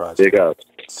dope project. Big up.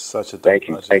 Such a dope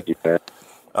project. Thank you, man.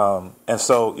 And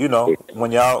so, you know,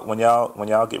 when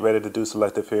y'all get ready to do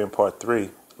Selective Hearing Part 3,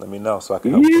 let me know so I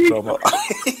can help with the promo.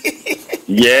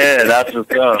 Yeah, that's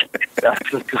what's up.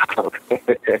 That's what's up.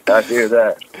 I hear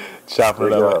that. Chopping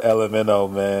it up with LMNO,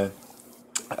 man.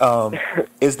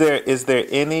 Is there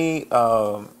any,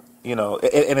 you know,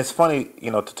 and it's funny,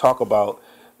 you know, to talk about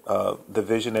the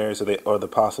Visionaries or the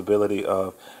possibility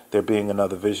of there being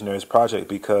another Visionaries project,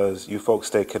 because you folks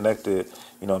stay connected,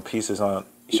 you know, in pieces on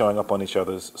showing up on each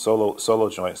other's solo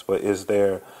joints. But is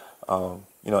there, you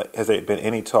know, has there been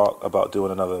any talk about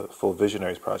doing another full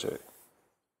Visionaries project?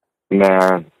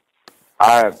 Man,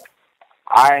 I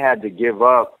had to give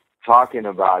up talking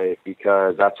about it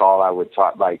because that's all I would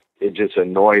talk. Like, it just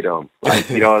annoyed them. Like,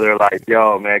 you know, they're like,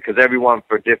 yo, man, because everyone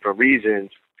for different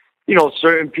reasons. You know,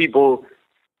 certain people,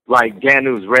 like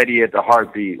Danu's ready at the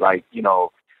heartbeat. Like, you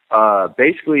know,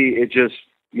 basically it just,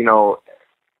 you know,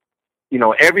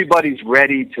 everybody's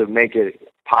ready to make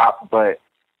it pop, but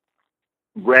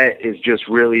Rhett is just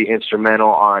really instrumental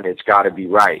on it's got to be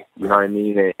right. You know what I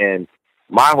mean? And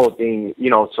my whole thing, you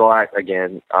know, so I'm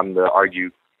the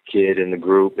argue kid in the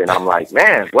group, and I'm like,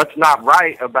 man, what's not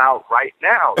right about right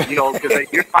now? You know,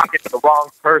 because you're talking to the wrong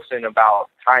person about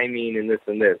timing and this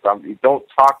and this. Don't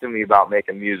talk to me about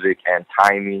making music and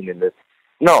timing and this.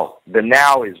 No, the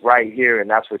now is right here, and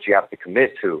that's what you have to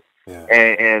commit to. Yeah.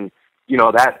 And you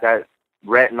know, that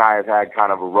Rhett and I have had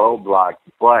kind of a roadblock,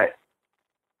 but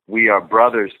we are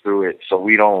brothers through it, so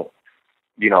we don't,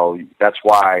 you know, that's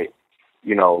why,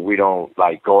 you know, we don't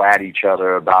like go at each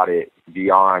other about it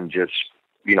beyond just,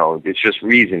 you know, it's just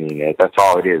reasoning. That's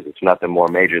all it is. It's nothing more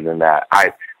major than that.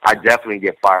 I definitely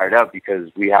get fired up because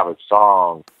we have a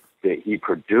song that he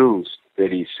produced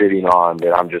that he's sitting on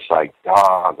that I'm just like,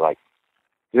 dog, like,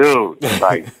 dude,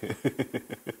 like,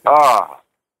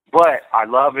 but I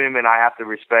love him and I have to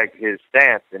respect his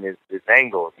stance and his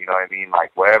angles. You know what I mean? Like,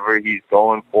 wherever he's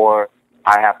going for,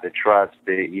 I have to trust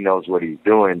that he knows what he's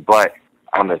doing. But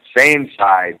on the same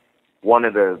side, one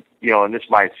of the, you know, and this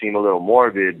might seem a little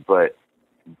morbid, but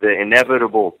the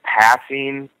inevitable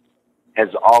passing has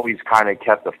always kind of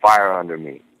kept the fire under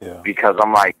me. Yeah. Because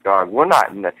I'm like, dog, we're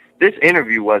not, this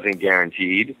interview wasn't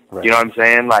guaranteed. Right. You know what I'm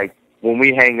saying? Like, when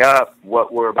we hang up,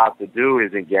 what we're about to do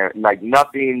isn't guaranteed. Like,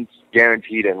 nothing's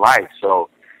guaranteed in life. So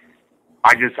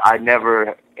I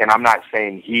never, and I'm not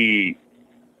saying he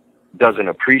doesn't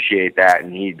appreciate that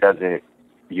and he doesn't,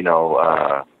 you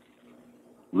know,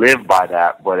 live by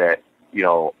that, but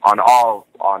on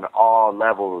all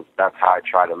levels, that's how I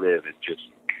try to live. It's just,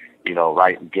 you know,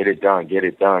 right, get it done,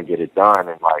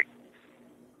 and like,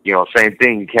 you know, same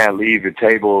thing. You can't leave your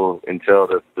table until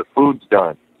the food's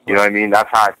done. You know what I mean? That's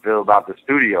how I feel about the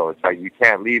studio. It's like you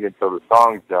can't leave until the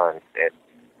song's done.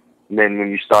 And then when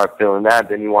you start feeling that,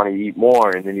 then you want to eat more,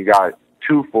 and then you got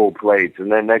 2 full plates,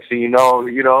 and then next thing you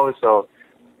know. So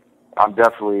I'm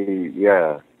definitely,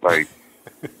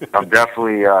 I'm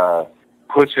definitely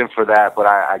pushing for that, but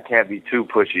I can't be too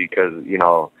pushy because, you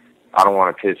know, I don't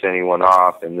want to piss anyone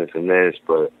off and this,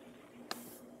 but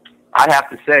I'd have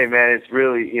to say, man, it's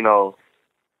really, you know,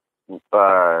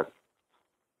 the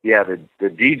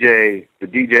DJ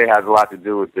has a lot to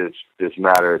do with this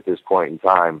matter at this point in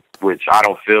time, which I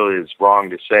don't feel is wrong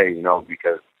to say, you know,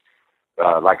 because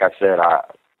like I said,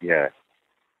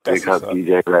 big up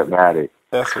DJ Rhapmatic.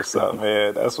 That's what's up,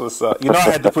 man. That's what's up. You know, I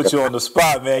had to put you on the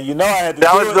spot, man. You know, I had to.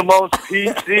 That was the most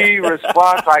PC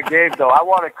response I gave, though. I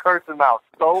want to curse him out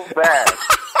so bad.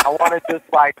 I want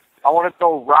to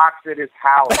throw rocks at his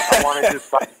house. I want to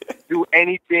just do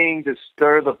anything to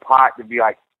stir the pot to be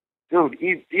like, dude,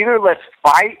 either let's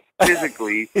fight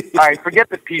physically. All right, forget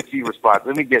the PC response.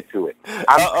 Let me get to it.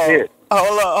 I'm pissed.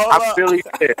 Hold on. I'm really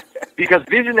pissed because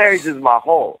Visionaries is my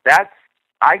whole.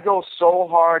 I go so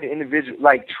hard individual.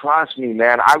 Like, trust me,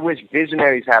 man. I wish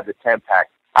Visionaries had the 10-pack.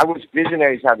 I wish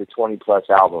Visionaries had the 20+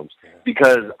 albums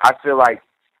because I feel like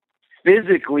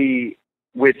physically,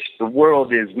 which the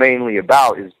world is mainly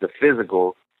about, is the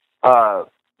physical.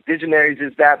 Visionaries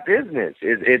is that business.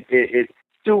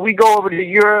 Dude, we go over to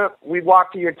Europe. We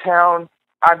walk to your town.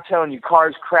 I'm telling you,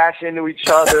 cars crash into each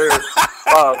other.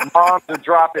 Moms are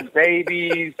dropping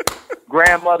babies.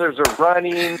 Grandmothers are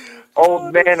running.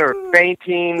 Old men are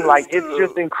fainting. Like, it's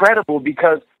just incredible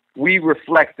because we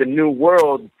reflect the new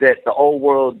world that the old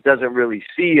world doesn't really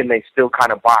see, and they still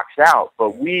kind of box out.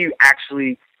 But we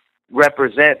actually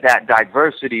represent that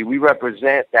diversity. We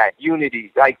represent that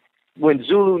unity. Like, when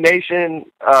Zulu Nation,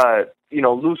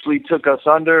 loosely took us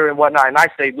under and whatnot, and I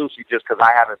say loosely just because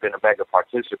I haven't been a mega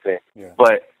participant,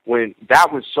 but when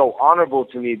that was so honorable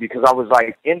to me because I was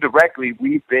like, indirectly,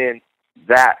 we've been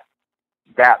that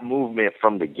movement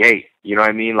from the gate. You know what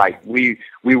I mean? Like, we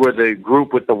were the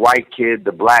group with the white kid,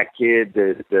 the black kid,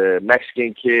 the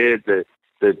Mexican kid, the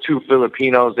 2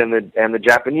 Filipinos, and the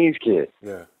Japanese kid.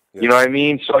 Yeah. You know what I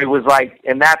mean? So it was like,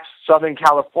 and that's Southern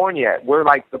California. We're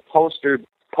like the poster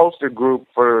group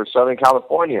for Southern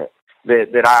California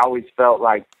that I always felt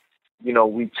like, you know,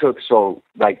 we took so,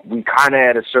 like, we kind of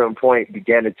at a certain point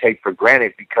began to take for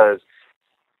granted because,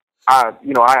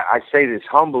 I say this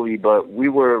humbly, but we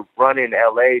were running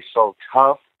LA so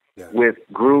tough with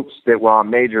groups that were on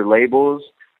major labels,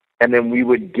 and then we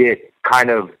would get kind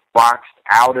of boxed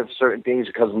out of certain things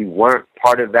because we weren't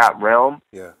part of that realm.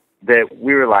 Yeah. That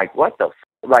we were like, what the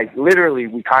like, literally,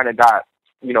 we kind of got,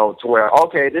 you know, to where,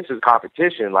 okay, this is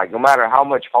competition. Like, no matter how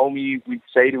much homie we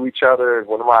say to each other,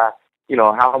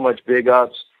 how much big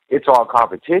ups, it's all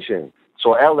competition.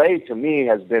 So LA, to me,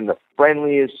 has been the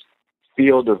friendliest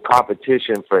field of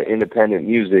competition for independent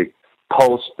music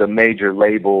post the major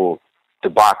label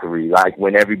debauchery. Like,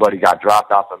 when everybody got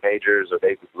dropped off of majors or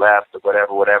they left or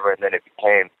whatever, and then it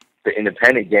became the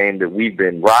independent game that we've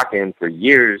been rocking for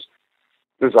years.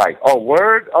 It was like, oh,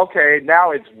 word? Okay,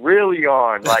 now it's really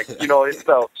on. Like, you know, it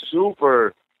felt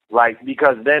super, like,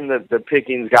 because then the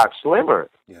pickings got slimmer.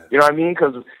 Yeah. You know what I mean?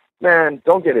 Because, man,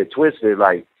 don't get it twisted.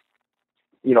 Like,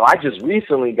 you know, I just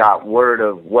recently got word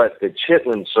of what the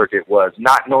Chitlin circuit was,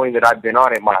 not knowing that I've been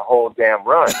on it my whole damn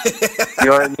run. You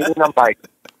know what I mean? I'm like,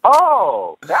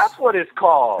 oh, that's what it's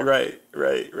called. Right.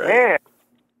 Man,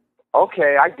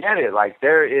 okay, I get it. Like,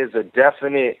 there is a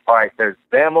definite, all right, there's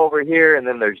them over here, and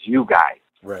then there's you guys.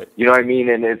 Right. You know what I mean?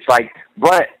 And it's like,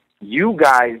 but you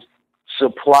guys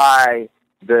supply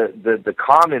the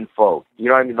common folk. You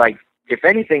know what I mean? Like, if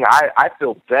anything, I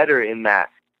feel better in that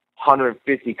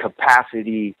 150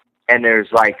 capacity, and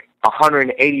there's like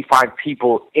 185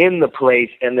 people in the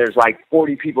place, and there's like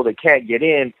 40 people that can't get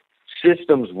in.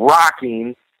 Systems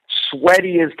rocking,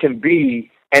 sweaty as can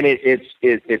be, and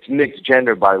it's mixed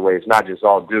gender, by the way. It's not just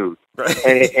all dudes, right.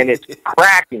 and it's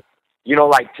cracking. You know,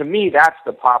 like, to me, that's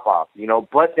the pop-off, you know.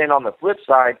 But then on the flip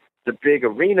side, the big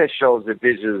arena shows that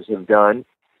Visions have done,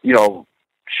 you know,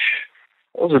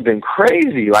 those have been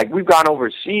crazy. Like, we've gone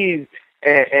overseas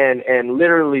and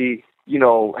literally, you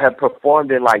know, have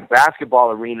performed in like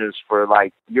basketball arenas for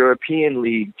like European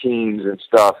League teams and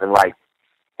stuff, and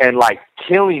like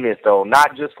killing it though.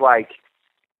 Not just like,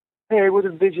 hey, we're the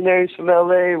Visionaries from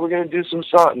LA, we're gonna do some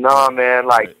something. Nah, man,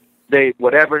 like they,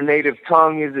 whatever native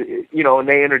tongue is, you know, and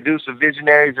they introduce the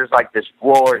Visionaries, there's like this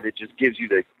roar that just gives you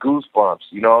the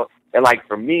goosebumps, you know. And like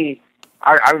for me,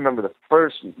 I remember the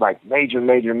first like major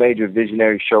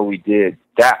Visionary show we did,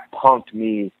 that punked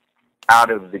me out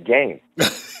of the game.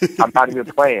 I'm not even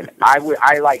playing.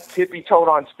 I like tippy-toed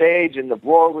on stage, and the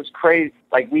roar was crazy.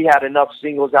 Like, we had enough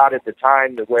singles out at the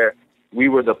time to where we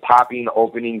were the popping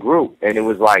opening group, and it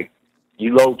was like,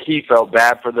 you low-key felt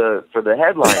bad for the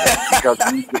headliner because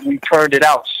we turned it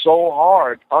out so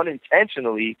hard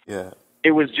unintentionally. Yeah.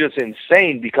 It was just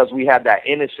insane because we had that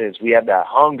innocence, we had that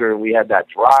hunger, we had that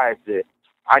drive that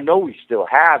I know we still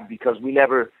have, because we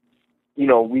never, you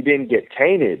know, we didn't get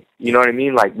tainted. You know what I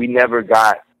mean? Like, we never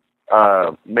got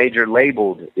major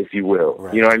labeled, if you will.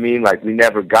 Right. You know what I mean? Like, we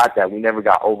never got that. We never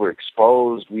got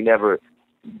overexposed. We never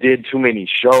did too many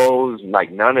shows.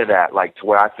 Like, none of that. Like, to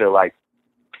where I feel like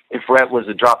if Rhett was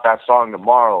to drop that song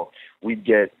tomorrow, we'd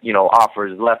get, you know,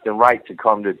 offers left and right to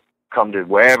come to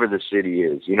wherever the city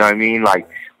is. You know what I mean? Like,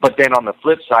 but then on the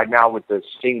flip side now with the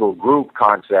single group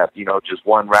concept, you know, just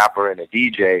one rapper and a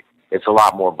DJ, it's a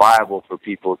lot more viable for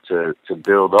people to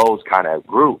build those kind of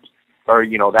groups, or,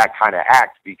 you know, that kind of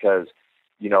act, because,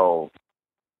 you know,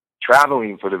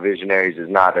 traveling for the Visionaries is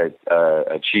not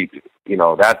a cheap, you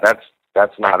know,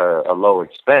 that's not a low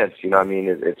expense. You know what I mean?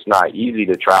 It's not easy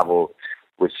to travel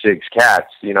with 6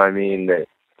 cats, you know what I mean, that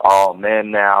all men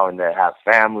now and that have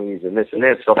families and this and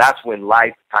this. So that's when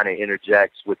life kind of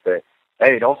interjects with the,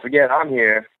 hey, don't forget I'm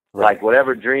here. Right. Like,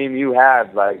 whatever dream you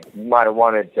had, like, you might have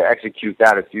wanted to execute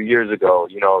that a few years ago,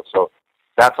 you know. So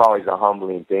that's always a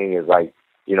humbling thing, is like,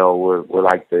 you know, we're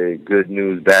like the good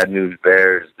news, bad news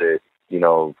bears that, you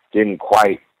know, didn't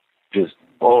quite just,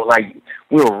 like,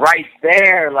 we were right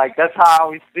there. Like, that's how I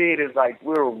always see it, is like,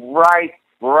 we were right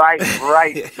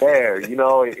there, you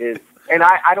know. And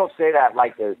I don't say that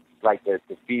like a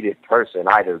defeated person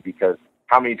either, because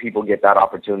how many people get that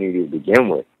opportunity to begin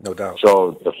with? No doubt.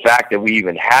 So the fact that we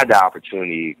even had the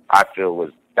opportunity, I feel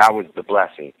that was the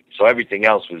blessing. So everything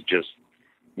else was just,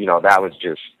 you know, that was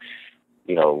just,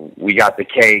 you know, we got the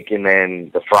cake, and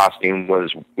then the frosting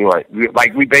was, like,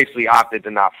 we basically opted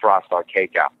to not frost our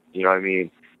cake out. You know what I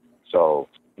mean? So,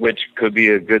 which could be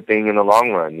a good thing in the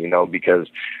long run, you know, because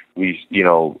we, you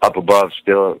know, up above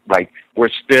still, like, we're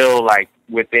still, like,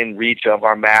 within reach of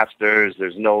our masters.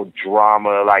 There's no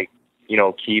drama. Like, you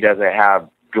know, Key doesn't have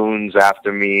goons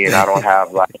after me, and I don't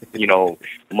have, like, you know,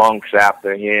 monks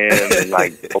after him, and,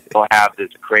 like, don't have this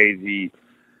crazy,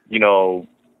 you know.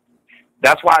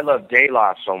 That's why I love De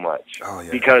La so much. Oh, yeah.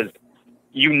 Because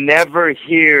you never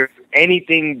hear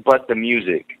anything but the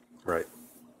music. Right.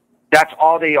 That's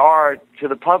all they are to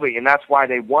the public, and that's why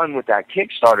they won with that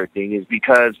Kickstarter thing, is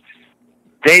because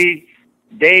they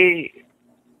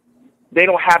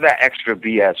don't have that extra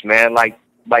BS, man. Like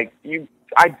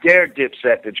I dare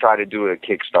Dipset to try to do a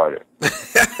Kickstarter.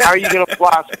 How are you going to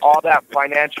floss all that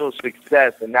financial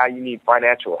success, and now you need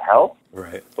financial help?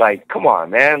 Right. Like, come on,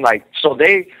 man. Like, so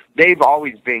they've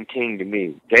always been king to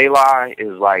me. De La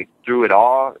is, like, through it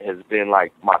all, has been,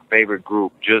 like, my favorite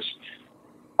group just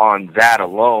on that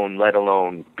alone, let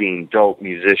alone being dope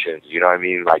musicians. You know what I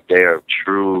mean? Like, they are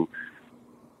true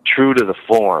to the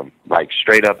form, like,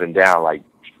 straight up and down. Like,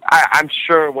 I'm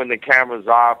sure when the camera's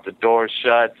off, the door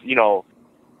shuts, you know,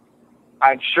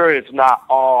 I'm sure it's not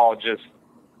all just,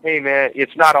 hey, man,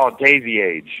 it's not all Daisy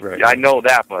Age. Right. I know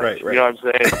that much. Right. You know what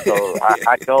I'm saying? So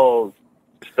I know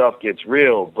stuff gets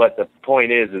real, but the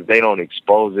point is they don't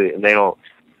expose it, and they don't.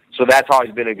 So that's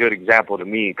always been a good example to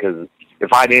me, because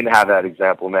if I didn't have that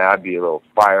example, man, I'd be a little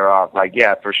fire off. Like,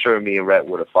 yeah, for sure, me and Rhett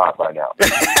would have fought by now.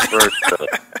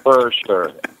 For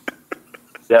sure.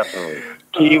 Definitely.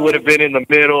 Key would have been in the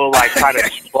middle, like, kind of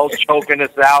both choking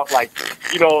us out, like,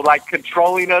 you know, like,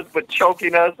 controlling us but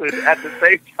choking us at the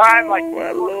same time, like,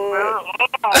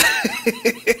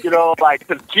 you know, like,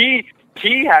 because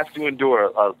Key has to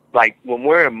endure, like, when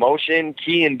we're in motion,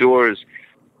 Key endures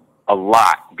a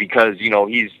lot, because, you know,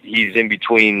 he's in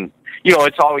between. You know,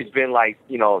 it's always been like,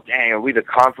 you know, dang, are we the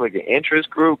conflict of interest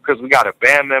group? Because we got a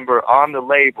band member on the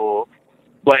label.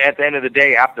 But at the end of the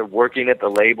day, after working at the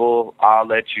label, I'll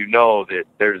let you know that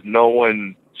there's no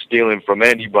one stealing from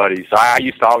anybody. So I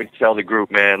used to always tell the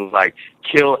group, man, like,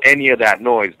 kill any of that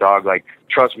noise, dog. Like,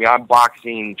 trust me, I'm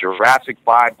boxing Jurassic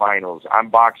 5 vinyls. I'm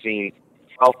boxing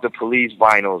Help the Police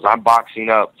vinyls. I'm boxing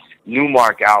up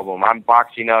Newmark album. I'm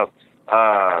boxing up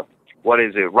what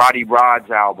is it, Roddy Rod's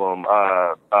album,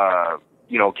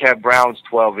 you know, Kev Brown's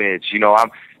 12-inch. You know,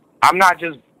 I'm not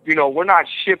just, you know, we're not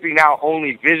shipping out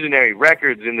only Visionary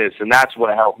records in this, and that's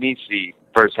what helped me see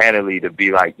first-handedly to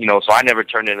be like, you know, so I never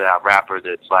turned into that rapper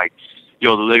that's like,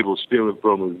 yo, the label's stealing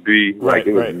from us, B. Like,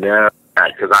 it was never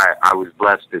that, because I was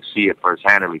blessed to see it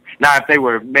first-handedly. Now, if they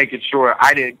were making sure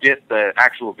I didn't get the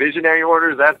actual Visionary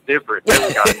orders, that's different. Then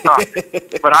we got to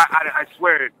talk. But I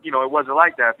swear, you know, it wasn't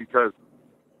like that because,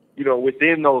 you know,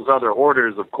 within those other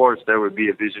orders, of course, there would be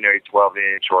a Visionary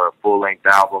 12-inch or a full-length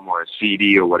album or a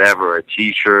CD or whatever, a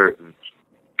T-shirt.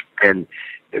 And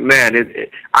man,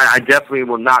 I definitely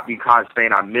will not be caught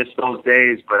saying I miss those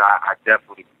days, but I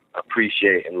definitely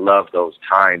appreciate and love those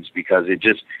times because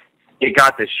it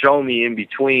got to show me in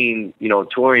between, you know,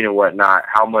 touring and whatnot,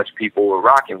 how much people were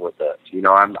rocking with us. You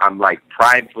know, I'm like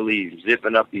pridefully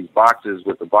zipping up these boxes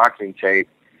with the boxing tape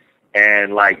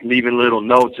and like leaving little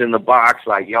notes in the box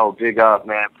like, yo, big up,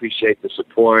 man, appreciate the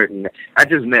support. And that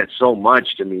just meant so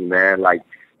much to me, man. Like,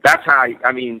 that's how,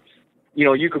 I mean, you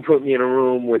know, you could put me in a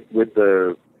room with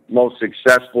the most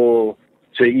successful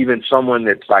to even someone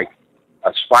that's like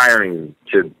aspiring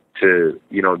to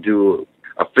you know, do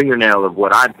a fingernail of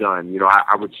what I've done. You know,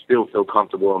 I would still feel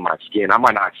comfortable in my skin. I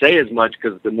might not say as much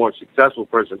because the more successful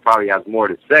person probably has more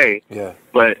to say. Yeah.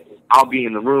 But I'll be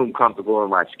in the room comfortable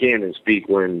in my skin and speak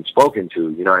when spoken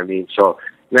to. You know what I mean? So,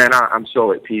 man, I'm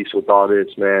so at peace with all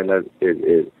this, man.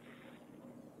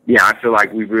 Yeah, I feel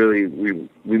like we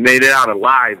made it out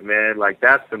alive, man. Like,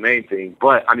 that's the main thing.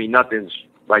 But I mean, nothing's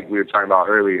like we were talking about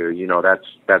earlier. You know,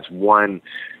 that's one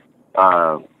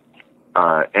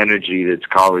energy that's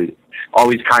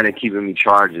always kind of keeping me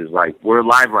charged. Is like, we're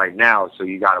alive right now, so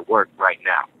you got to work right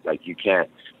now. Like, you can't,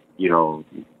 you know,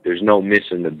 there's no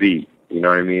missing the beat. You know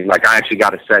what I mean? Like, I actually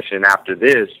got a session after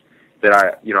this that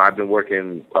I've been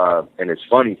working, and it's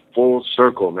funny, full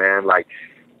circle, man. Like,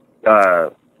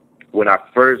 when I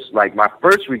first, like, my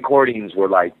first recordings were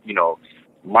like, you know,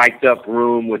 mic'd up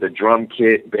room with a drum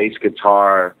kit, bass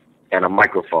guitar, and a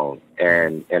microphone.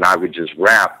 And I would just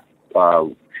rap,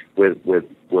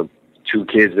 with two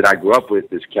kids that I grew up with,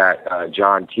 this cat,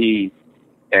 John T,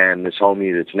 and this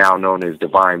homie that's now known as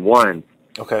Divine One.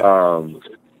 Okay.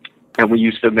 And we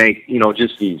used to make, you know,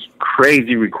 just these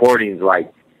crazy recordings.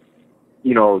 Like,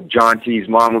 you know, John T's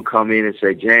mom would come in and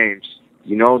say, James,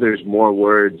 you know, there's more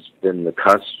words than the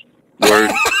cuss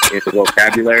words in the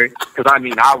vocabulary. Because, I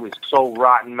mean, I was so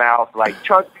rotten mouth. Like,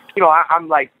 Chuck, you know, I'm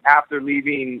like, after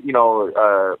leaving, you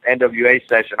know, NWA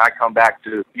session, I come back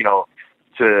to, you know,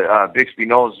 to Bixby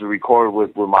Knowles to record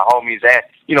with my homies. And,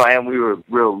 you know, and we were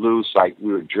real loose. Like,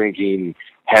 we were drinking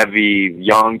heavy,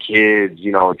 young kids,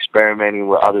 you know, experimenting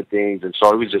with other things. And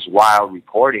so it was just wild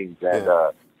recordings. And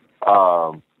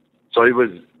so it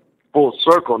was full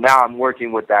circle. Now I'm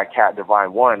working with that cat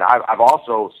Divine One. I've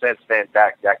also since then,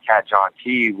 that cat John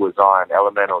T was on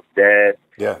LMNO's Dead.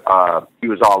 Yeah. He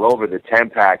was all over the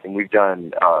 10-pack, and we've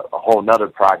done a whole nother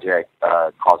project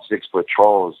called 6 Foot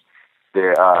Trolls.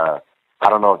 I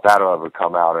don't know if that'll ever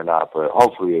come out or not, but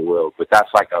hopefully it will. But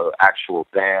that's like an actual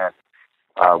band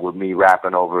with me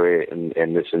rapping over it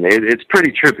and this and it. It's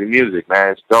pretty trippy music,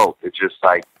 man. It's dope. It's just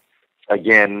like,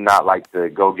 again, not like the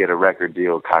go get a record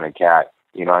deal kind of cat.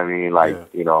 You know what I mean? Like,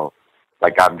 you know,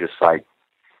 like I'm just like,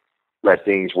 let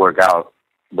things work out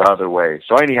the other way.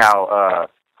 So anyhow,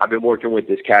 I've been working with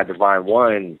this cat Divine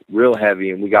One real heavy,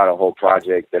 and we got a whole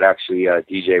project that actually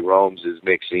DJ Rome's is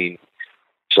mixing.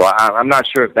 So I'm not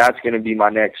sure if that's going to be my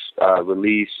next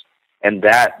release, and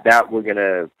that we're going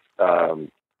to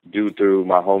do through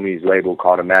my homie's label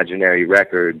called Imaginary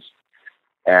Records.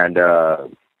 And,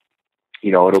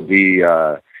 you know, it'll be,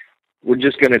 we're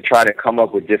just going to try to come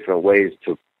up with different ways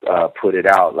to put it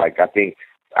out. Like, I think,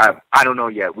 I don't know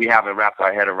yet. We haven't wrapped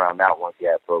our head around that one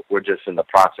yet, but we're just in the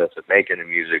process of making the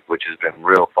music, which has been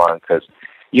real fun. Because,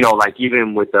 you know, like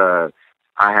even with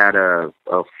I had a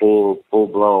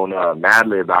full-blown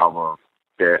Madlib album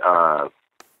that,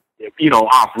 you know,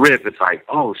 off rip, it's like,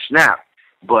 oh, snap.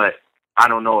 But I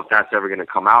don't know if that's ever going to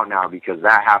come out now because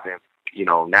that happened, you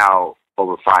know, now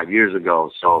over 5 years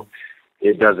ago. So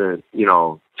it doesn't, you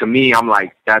know, to me, I'm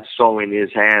like, that's so in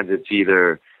his hands. It's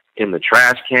either in the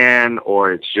trash can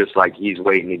or it's just like he's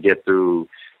waiting to get through,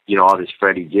 you know, all this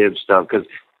Freddie Gibbs stuff. Because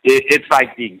it's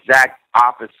like the exact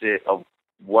opposite of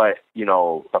what, you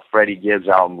know, a Freddie Gibbs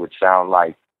album would sound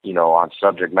like, you know, on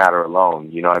subject matter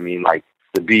alone. You know what I mean? Like,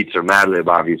 the beats are Madlib,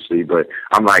 obviously, but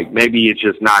I'm like, maybe it's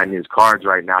just not in his cards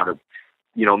right now to,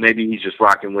 you know, maybe he's just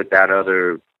rocking with that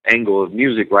other angle of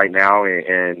music right now.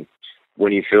 And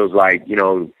when he feels like, you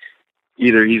know,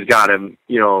 either he's got to,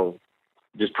 you know,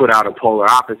 just put out a polar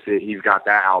opposite, he's got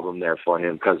that album there for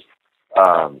him. Cause,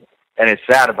 And it's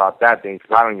sad about that thing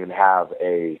because I don't even have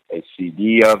a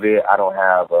CD of it. I don't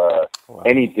have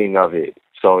anything of it.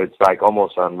 So it's like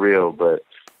almost unreal. But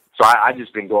so I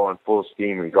just been going full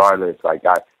steam regardless. Like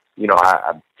I'm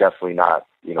definitely not,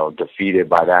 defeated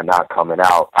by that not coming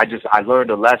out. I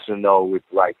learned a lesson though with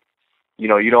like, you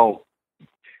don't,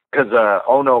 because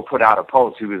Ono put out a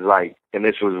post. He was like, and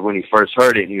this was when he first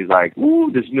heard it, and he was like, "Ooh,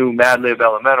 this new Madlib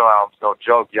LMNO album's no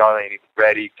joke. Y'all ain't even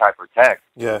ready." Type of text,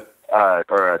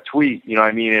 or a tweet. You know what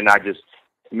I mean? And I just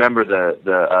remember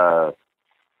the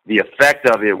effect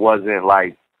of it wasn't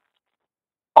like,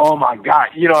 oh my God,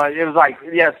 it was like,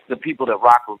 yes, the people that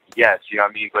rock with me, yes, you know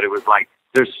what I mean? But it was like,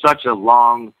 there's such a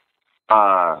long,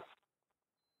 what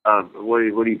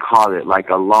do you call it? Like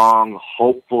a long,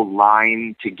 hopeful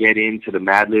line to get into the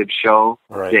Madlib show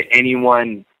that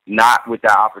anyone not with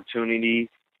that opportunity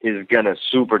is going to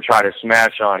super try to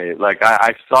smash on it. Like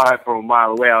I saw it from a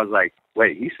mile away. I was like,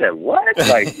 wait, he said what?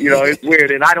 Like, it's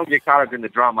weird. And I don't get caught up in the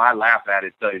drama. I laugh at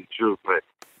it, tell you the truth. But,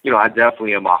 I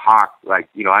definitely am a hawk. Like,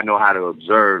 I know how to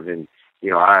observe, and,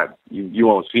 you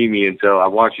won't see me until I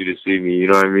want you to see me. You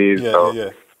know what I mean?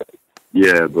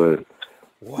 Yeah, but.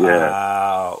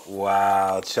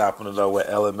 Wow, chopping it up with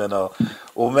LMNO.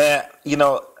 Well, man,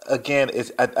 again,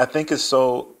 I think it's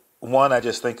so. One, I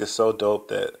just think it's so dope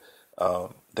that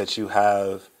that you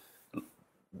have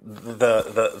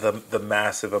the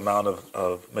massive amount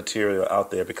of material out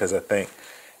there, because I think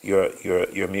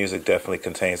your music definitely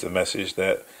contains a message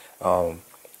that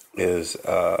is.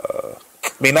 I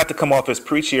mean, not to come off as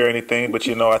preachy or anything, but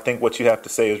I think what you have to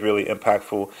say is really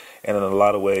impactful and in a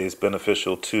lot of ways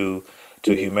beneficial to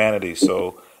humanity.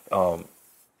 So,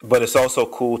 but it's also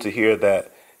cool to hear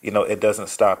that, it doesn't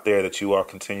stop there, that you are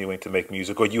continuing to make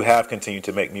music, or you have continued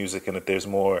to make music, and that there's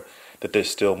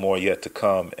still more yet to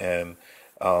come. And,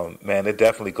 man, it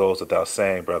definitely goes without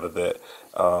saying, brother, that,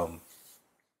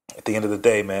 at the end of the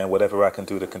day, man, whatever I can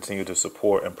do to continue to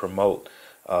support and promote,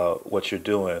 what you're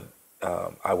doing,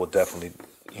 I will definitely,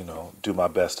 do my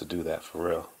best to do that, for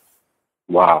real.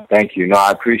 Wow. Thank you. No,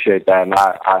 I appreciate that. And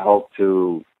I hope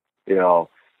to,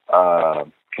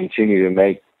 continue to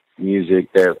make music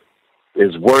that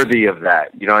is worthy of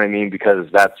that. You know what I mean?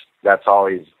 Because that's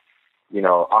always,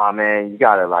 oh man, you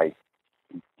gotta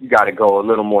go a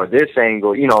little more this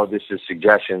angle. This is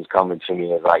suggestions coming to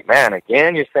me. It's like, man,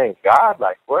 again, you're saying God,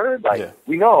 like, word? Like,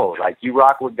 we know, like, you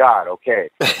rock with God, okay.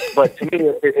 But to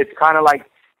me, it's kind of like,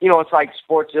 it's like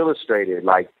Sports Illustrated.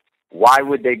 Like, why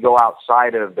would they go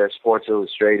outside of their Sports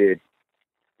Illustrated,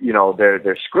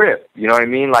 their script? You know what I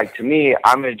mean? Like, to me,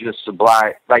 I'm gonna just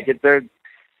supply, like,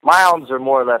 my albums are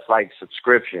more or less like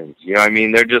subscriptions. You know what I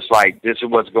mean? They're just like, this is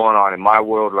what's going on in my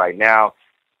world right now.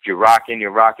 If you're rocking,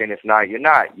 you're rocking. If not, you're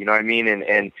not. You know what I mean?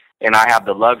 And I have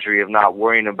the luxury of not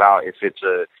worrying about if it's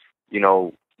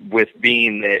with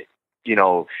being that,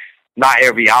 not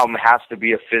every album has to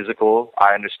be a physical.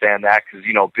 I understand that because,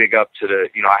 big up to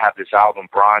I have this album,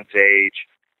 Bronze Age,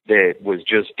 that was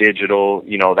just digital.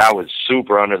 That was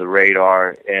super under the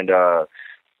radar. And,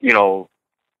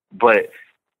 but,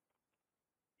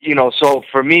 so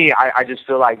for me, I just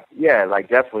feel like, like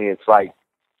definitely it's like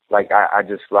I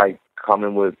just like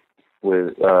coming with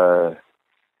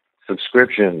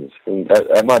subscriptions. And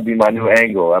that might be my new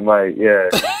angle. I might,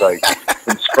 just like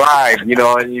subscribe,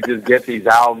 and you just get these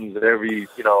albums every,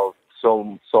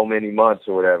 so many months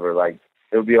or whatever. Like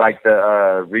it would be like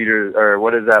the reader, or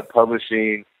what is that,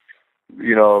 publishing,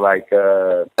 I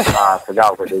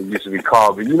forgot what they used to be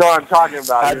called, but you know what I'm talking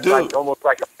about. It's like almost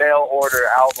like a mail order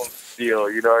album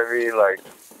deal, you know what I mean? Like,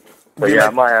 but I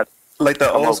might have like the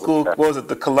old school, what was it,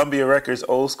 the Columbia Records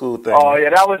old school thing? Oh yeah,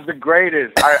 that was the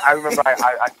greatest. I remember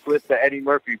I flipped the Eddie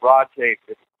Murphy broad tape.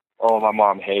 Oh, my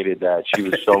mom hated that. She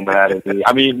was so mad at me.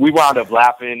 I mean, we wound up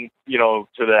laughing, to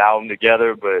the album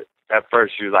together, but at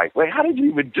first she was like, wait, how did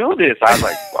you even do this? I was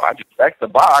like, well, I just checked the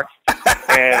box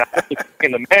and I put it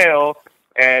in the mail,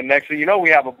 and next thing you know,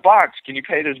 we have a box. Can you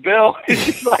pay this bill?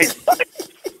 She's like,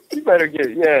 you better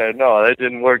no, that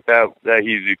didn't work that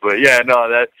easy. But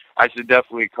that I should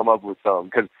definitely come up with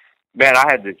something. Because, man, I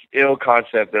had this ill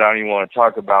concept that I don't even want to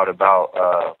talk about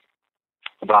a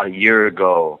year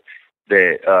ago,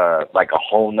 that like a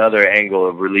whole nother angle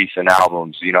of releasing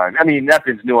albums. I mean,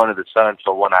 nothing's new under the sun.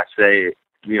 So when I say it,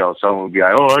 someone will be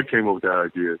like, oh, I came up with that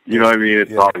idea. You know what I mean?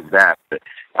 It's always that. But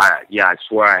I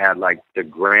swear I had like the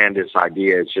grandest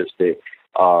idea. It's just that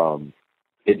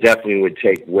it definitely would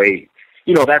take weight.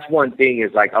 That's one thing,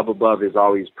 is like Up Above has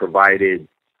always provided,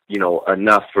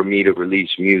 enough for me to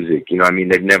release music. I mean,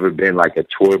 they've never been like a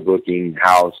tour booking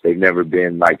house. They've never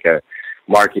been like a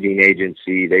marketing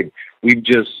agency. We've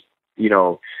just,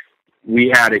 we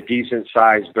had a decent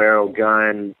sized barrel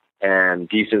gun and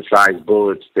decent sized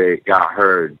bullets that got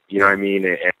heard. You know what I mean?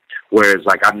 And whereas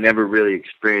like I've never really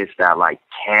experienced that like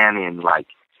cannon, like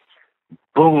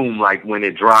boom, like when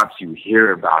it drops, you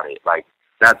hear about it. Like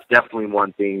that's definitely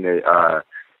one thing that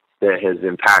that has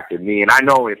impacted me. And I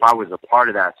know if I was a part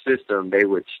of that system, they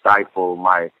would stifle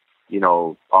my, you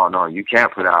know, oh no, you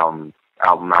can't put album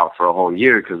out for a whole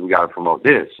year because we got to promote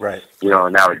this, right? You know,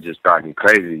 and that would just drive me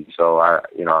crazy. So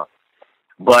you know,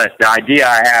 but the idea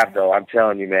I have though, I'm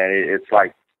telling you, man, it's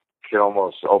like you could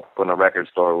almost open a record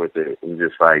store with it and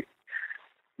just like,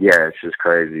 yeah, it's just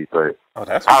crazy. But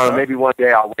that's I don't know, maybe one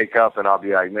day I'll wake up and I'll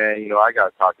be like, man, you know, I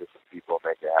got to talk to some people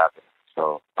and make it happen.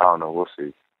 So I don't know, we'll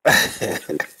see.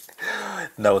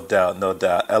 No doubt, no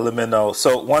doubt. LMNO.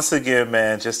 So once again,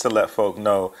 man, just to let folk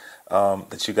know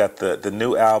that you got the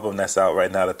new album that's out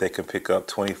right now that they can pick up,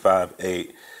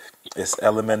 25/8. It's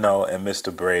LMNO and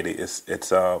Mr. Brady.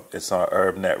 It's on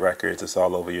UrbNet Records. It's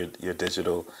all over your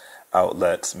digital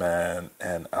outlets, man.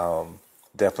 And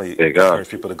definitely encourage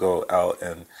people to go out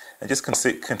and just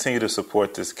continue to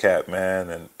support this cat,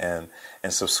 man, and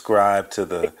subscribe to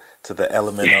the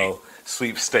LMNO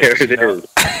sweepstakes. There it is.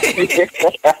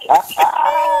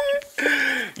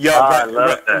 Yo,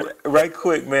 right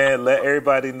quick, man. Let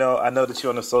everybody know. I know that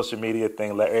you're on the social media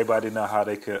thing. Let everybody know how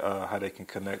they can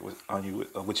connect with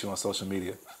you on social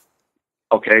media.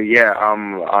 Okay, yeah.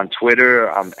 On Twitter,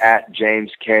 I'm at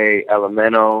James K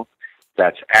LMNO.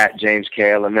 That's at James K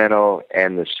LMNO,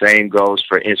 and the same goes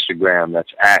for Instagram.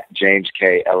 That's at James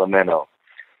K LMNO.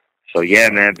 So yeah,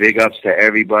 man. Big ups to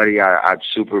everybody. I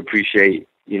super appreciate,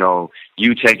 you know,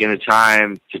 you taking the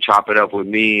time to chop it up with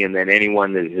me, and then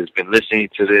anyone that has been listening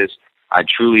to this, I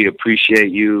truly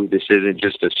appreciate you. This isn't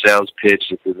just a sales pitch.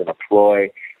 This isn't a ploy.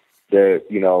 You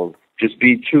know, just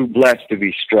be too blessed to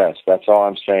be stressed. That's all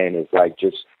I'm saying is like,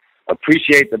 just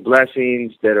appreciate the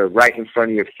blessings that are right in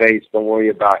front of your face. Don't worry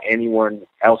about anyone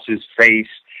else's face.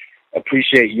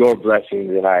 Appreciate your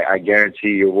blessings, and I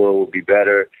guarantee your world will be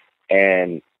better.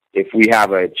 And if we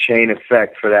have a chain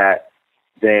effect for that,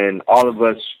 then all of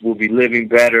us will be living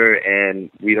better, and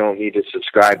we don't need to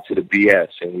subscribe to the BS.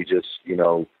 And we just, you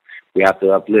know, we have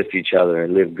to uplift each other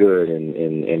and live good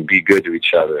and be good to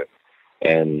each other.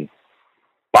 And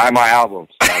buy my albums.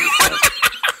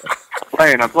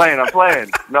 I'm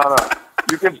playing. No.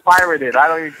 You can pirate it. I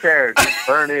don't even care. Just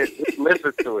burn it. Just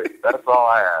listen to it. That's all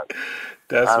I have.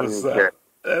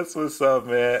 That's what's up,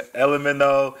 man.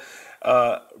 LMNO,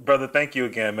 brother, thank you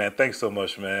again, man. Thanks so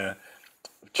much, man.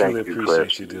 Truly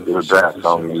appreciate you, dude. You're the best,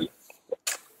 homie.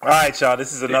 All right, y'all.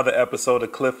 This is another episode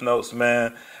of Klyph Notes,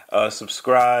 man.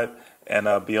 Subscribe and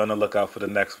be on the lookout for the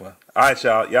next one. All right,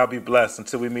 y'all. Y'all be blessed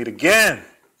until we meet again.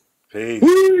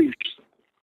 Peace.